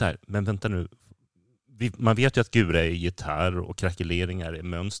är så här, men vänta nu. Man vet ju att gura är gitarr och krackeleringar är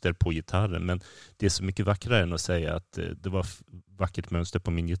mönster på gitarren. Men det är så mycket vackrare än att säga att det var vackert mönster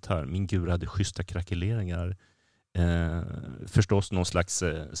på min gitarr. Min gura hade schyssta krackeleringar. Förstås någon slags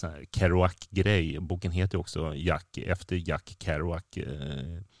sån här Kerouac-grej. Boken heter också Jack, efter Jack Kerouac,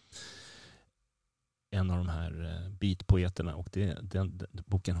 en av de här beatpoeterna, och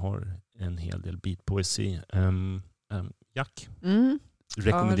boken har en hel del beatpoesi. Jack. Ja,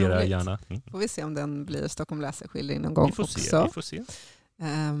 Rekommenderar jag roligt. gärna. Får vi se om den blir Stockholm läsarskildring någon gång Vi också. får se.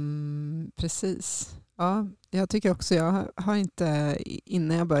 Precis. Ja, jag tycker också, jag har inte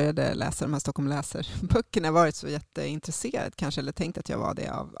innan jag började läsa de här Stockholm läser-böckerna varit så jätteintresserad kanske, eller tänkt att jag var det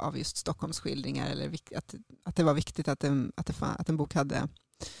av just Stockholms skildringar, eller att det var viktigt att en bok hade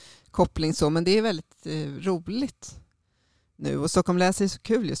koppling så, men det är väldigt roligt nu, och Stockholm läser är så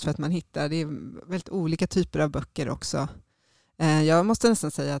kul just för att man hittar, det är väldigt olika typer av böcker också. Jag måste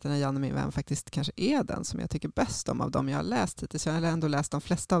nästan säga att den här Jan och min vän faktiskt kanske är den som jag tycker bäst om av dem jag har läst hittills. Jag har ändå läst de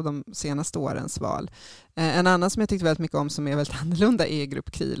flesta av de senaste årens val. En annan som jag tyckte väldigt mycket om som är väldigt annorlunda är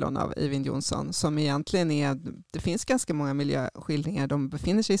Grupp Krilon av Eyvind Johnson, som egentligen är, det finns ganska många miljöskildringar. De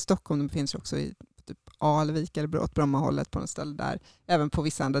befinner sig i Stockholm, de befinner sig också i typ Alvik eller åt Brommahållet på något ställe där, även på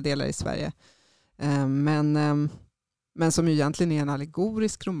vissa andra delar i Sverige. Men som ju egentligen är en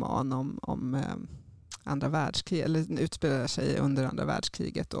allegorisk roman om andra världskriget, eller utspelar sig under andra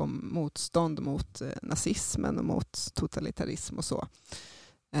världskriget, om motstånd mot nazismen och mot totalitarism och så.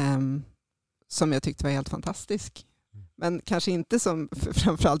 Som jag tyckte var helt fantastisk. Men kanske inte som,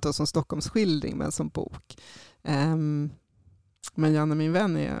 framförallt då som Stockholmsskildring, men som bok. Men Jan och min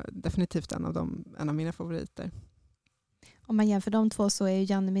vän är definitivt en av mina favoriter. Om man jämför de två så är ju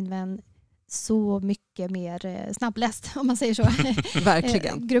Jan och min vän så mycket mer snabbläst, om man säger så.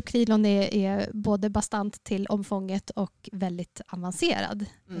 Verkligen. Grupp Krilon är både bastant till omfånget och väldigt avancerad.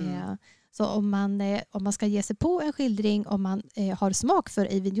 Så om man ska ge sig på en skildring, om man har smak för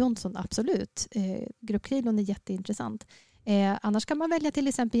Eyvind Johnson, absolut. Grupp Krilon är jätteintressant. Annars kan man välja till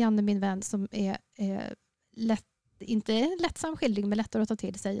exempel Jan och min vän, som är inte en lättsam skildring, men lättare att ta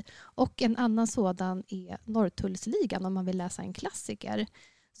till sig. Och en annan sådan är Norrtullsligan, om man vill läsa en klassiker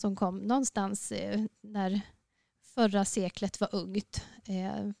som kom någonstans när förra seklet var ungt.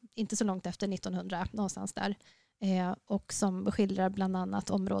 Inte så långt efter 1900, någonstans där. Och som skildrar bland annat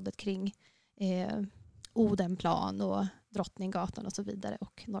området kring Odenplan och Drottninggatan och så vidare.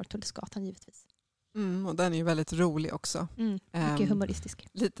 Och Norrtullsgatan givetvis. Och den är ju väldigt rolig också. Mycket humoristisk.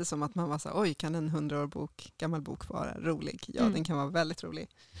 Lite som att man var så, oj, kan en gammal bok vara rolig? Ja, den kan vara väldigt rolig.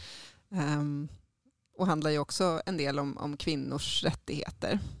 Och handlar ju också en del om kvinnors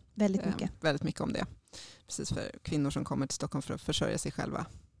rättigheter. Väldigt mycket. Väldigt mycket om det. Precis, för kvinnor som kommer till Stockholm för att försörja sig själva.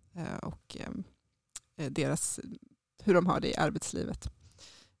 Och hur de har det i arbetslivet.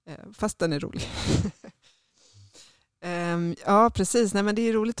 Fast den är rolig. Ja, precis. Nej, men det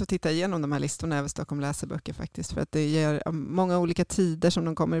är roligt att titta igenom de här listorna över Stockholm läseböcker faktiskt. För att det ger många olika tider som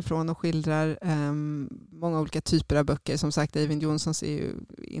de kommer ifrån och skildrar. Många olika typer av böcker. Som sagt, Eyvind Johnsons är ju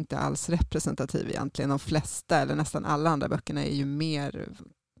inte alls representativ egentligen. De flesta, eller nästan alla andra böckerna, är ju mer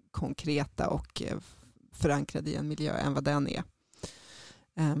konkreta och förankrade i en miljö än vad den är.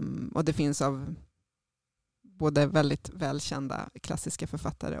 Och det finns av både väldigt välkända klassiska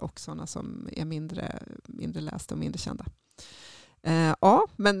författare och sådana som är mindre lästa och mindre kända. Ja,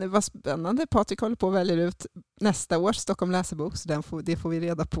 men vad spännande. Patrik håller på att välja ut nästa års Stockholm läsebok, så det får vi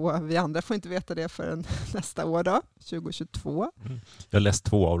reda på. Vi andra får inte veta det förrän nästa år då, 2022. Jag har läst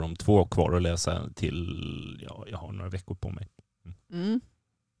 2 av dem, 2 kvar att läsa till, jag har några veckor på mig.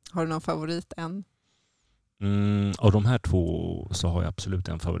 Har du någon favorit än? Av de här 2 så har jag absolut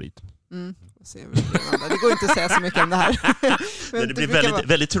en favorit. Det går inte att säga så mycket om det här. Men det blir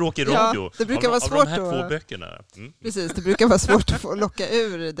väldigt tråkig radio. Ja, det brukar vara svårt av de här 2 böckerna. Precis, det brukar vara svårt att få locka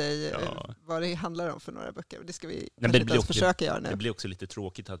ur dig vad det handlar om för några böcker. Det ska vi försöka göra nu. Det blir också lite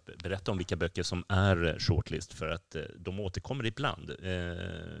tråkigt att berätta om vilka böcker som är shortlist, för att de återkommer ibland.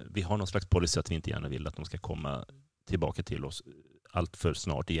 Vi har någon slags policy att vi inte gärna vill att de ska komma tillbaka till oss allt för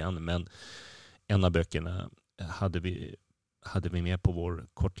snart igen. Men en av böckerna hade vi med på vår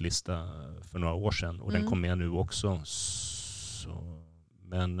kortlista för några år sedan, och den kom med nu också.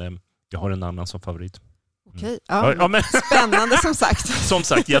 Men jag har en annan som favorit. Okej, men spännande som sagt. Som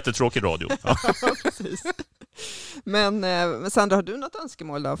sagt, jättetråkig radio. Ja. Precis. Men Sandra, har du något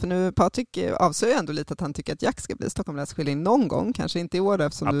önskemål då? För nu Patrik avslöjar ändå lite att han tycker att Jack ska bli Stockholm lässkildring någon gång, kanske inte i år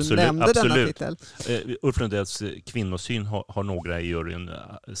eftersom du nämnde denna titel. Ulf Lundells kvinnosyn har några i juryn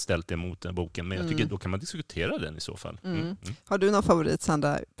ställt emot den boken, men jag tycker då kan man diskutera den i så fall. Har du någon favorit,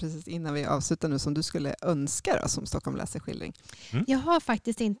 Sandra, precis innan vi avslutar nu, som du skulle önska då, som Stockholm lässkildring? Jag har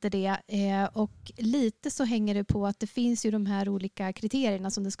faktiskt inte det, och lite så hänger det på att det finns ju de här olika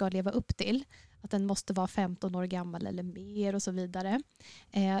kriterierna som det ska leva upp till. Att den måste vara 15 år gammal eller mer och så vidare.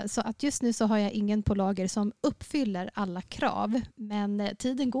 Så att just nu så har jag ingen på lager som uppfyller alla krav. Men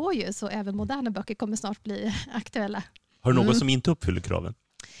tiden går ju, så även moderna böcker kommer snart bli aktuella. Har du någon som inte uppfyller kraven?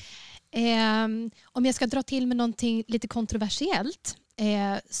 Om jag ska dra till med någonting lite kontroversiellt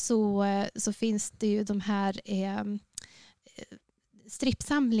så finns det ju de här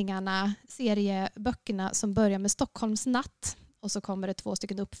strippsamlingarna, serieböckerna som börjar med Stockholms natt. Och så kommer det 2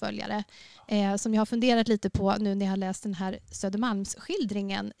 stycken uppföljare som jag har funderat lite på nu när jag har läst den här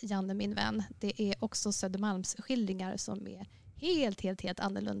Södermalmsskildringen, Janne min vän. Det är också Södermalmsskildringar som är helt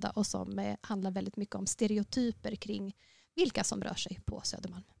annorlunda och som handlar väldigt mycket om stereotyper kring vilka som rör sig på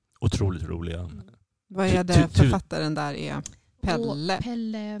Södermalm. Otroligt roliga. Vad är det författaren där är?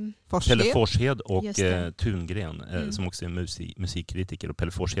 Pelle Forshed och Tungren som också är musikkritiker. Och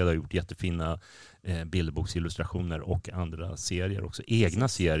Pelle Forshed har gjort jättefina bilderboksillustrationer och andra serier också. Egna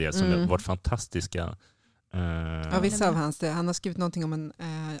serier som har varit fantastiska. Ja, vissa av hans. Han har skrivit någonting om en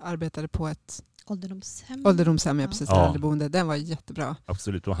arbetare på ett ålderdomshem. Ja, precis. Äldreboende. Den var jättebra.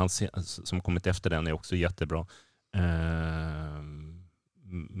 Absolut, och han som kommit efter den är också jättebra.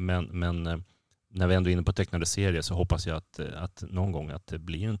 Men när vi ändå är inne på tecknade serier så hoppas jag att någon gång att det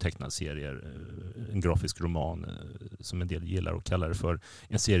blir en tecknad serie, en grafisk roman som en del gillar och kallar det för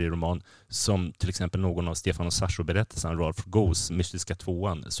en serieroman, som till exempel någon av Stefan och Sacho-berättelsen, Ralph Goes Mystiska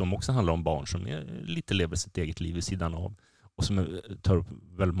tvåan, som också handlar om barn som lite lever sitt eget liv i sidan av och som tar upp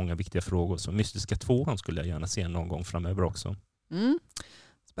väldigt många viktiga frågor. Så Mystiska tvåan skulle jag gärna se någon gång framöver också.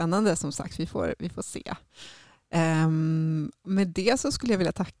 Spännande, som sagt, vi får se. Med det så skulle jag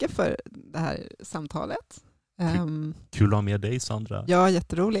vilja tacka för det här samtalet. Kul att ha med dig, Sandra. Ja,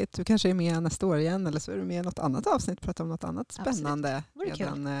 jätteroligt. Du kanske är med nästa år igen, eller så är du med i något annat avsnitt och pratar om något annat spännande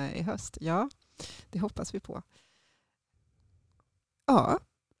redan i höst. Ja, det hoppas vi på. Ja,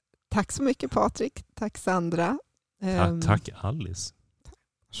 tack så mycket Patrik. Tack Sandra. Tack Alice.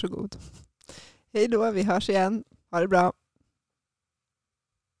 Varsågod. Hej då, vi hörs igen. Ha det bra.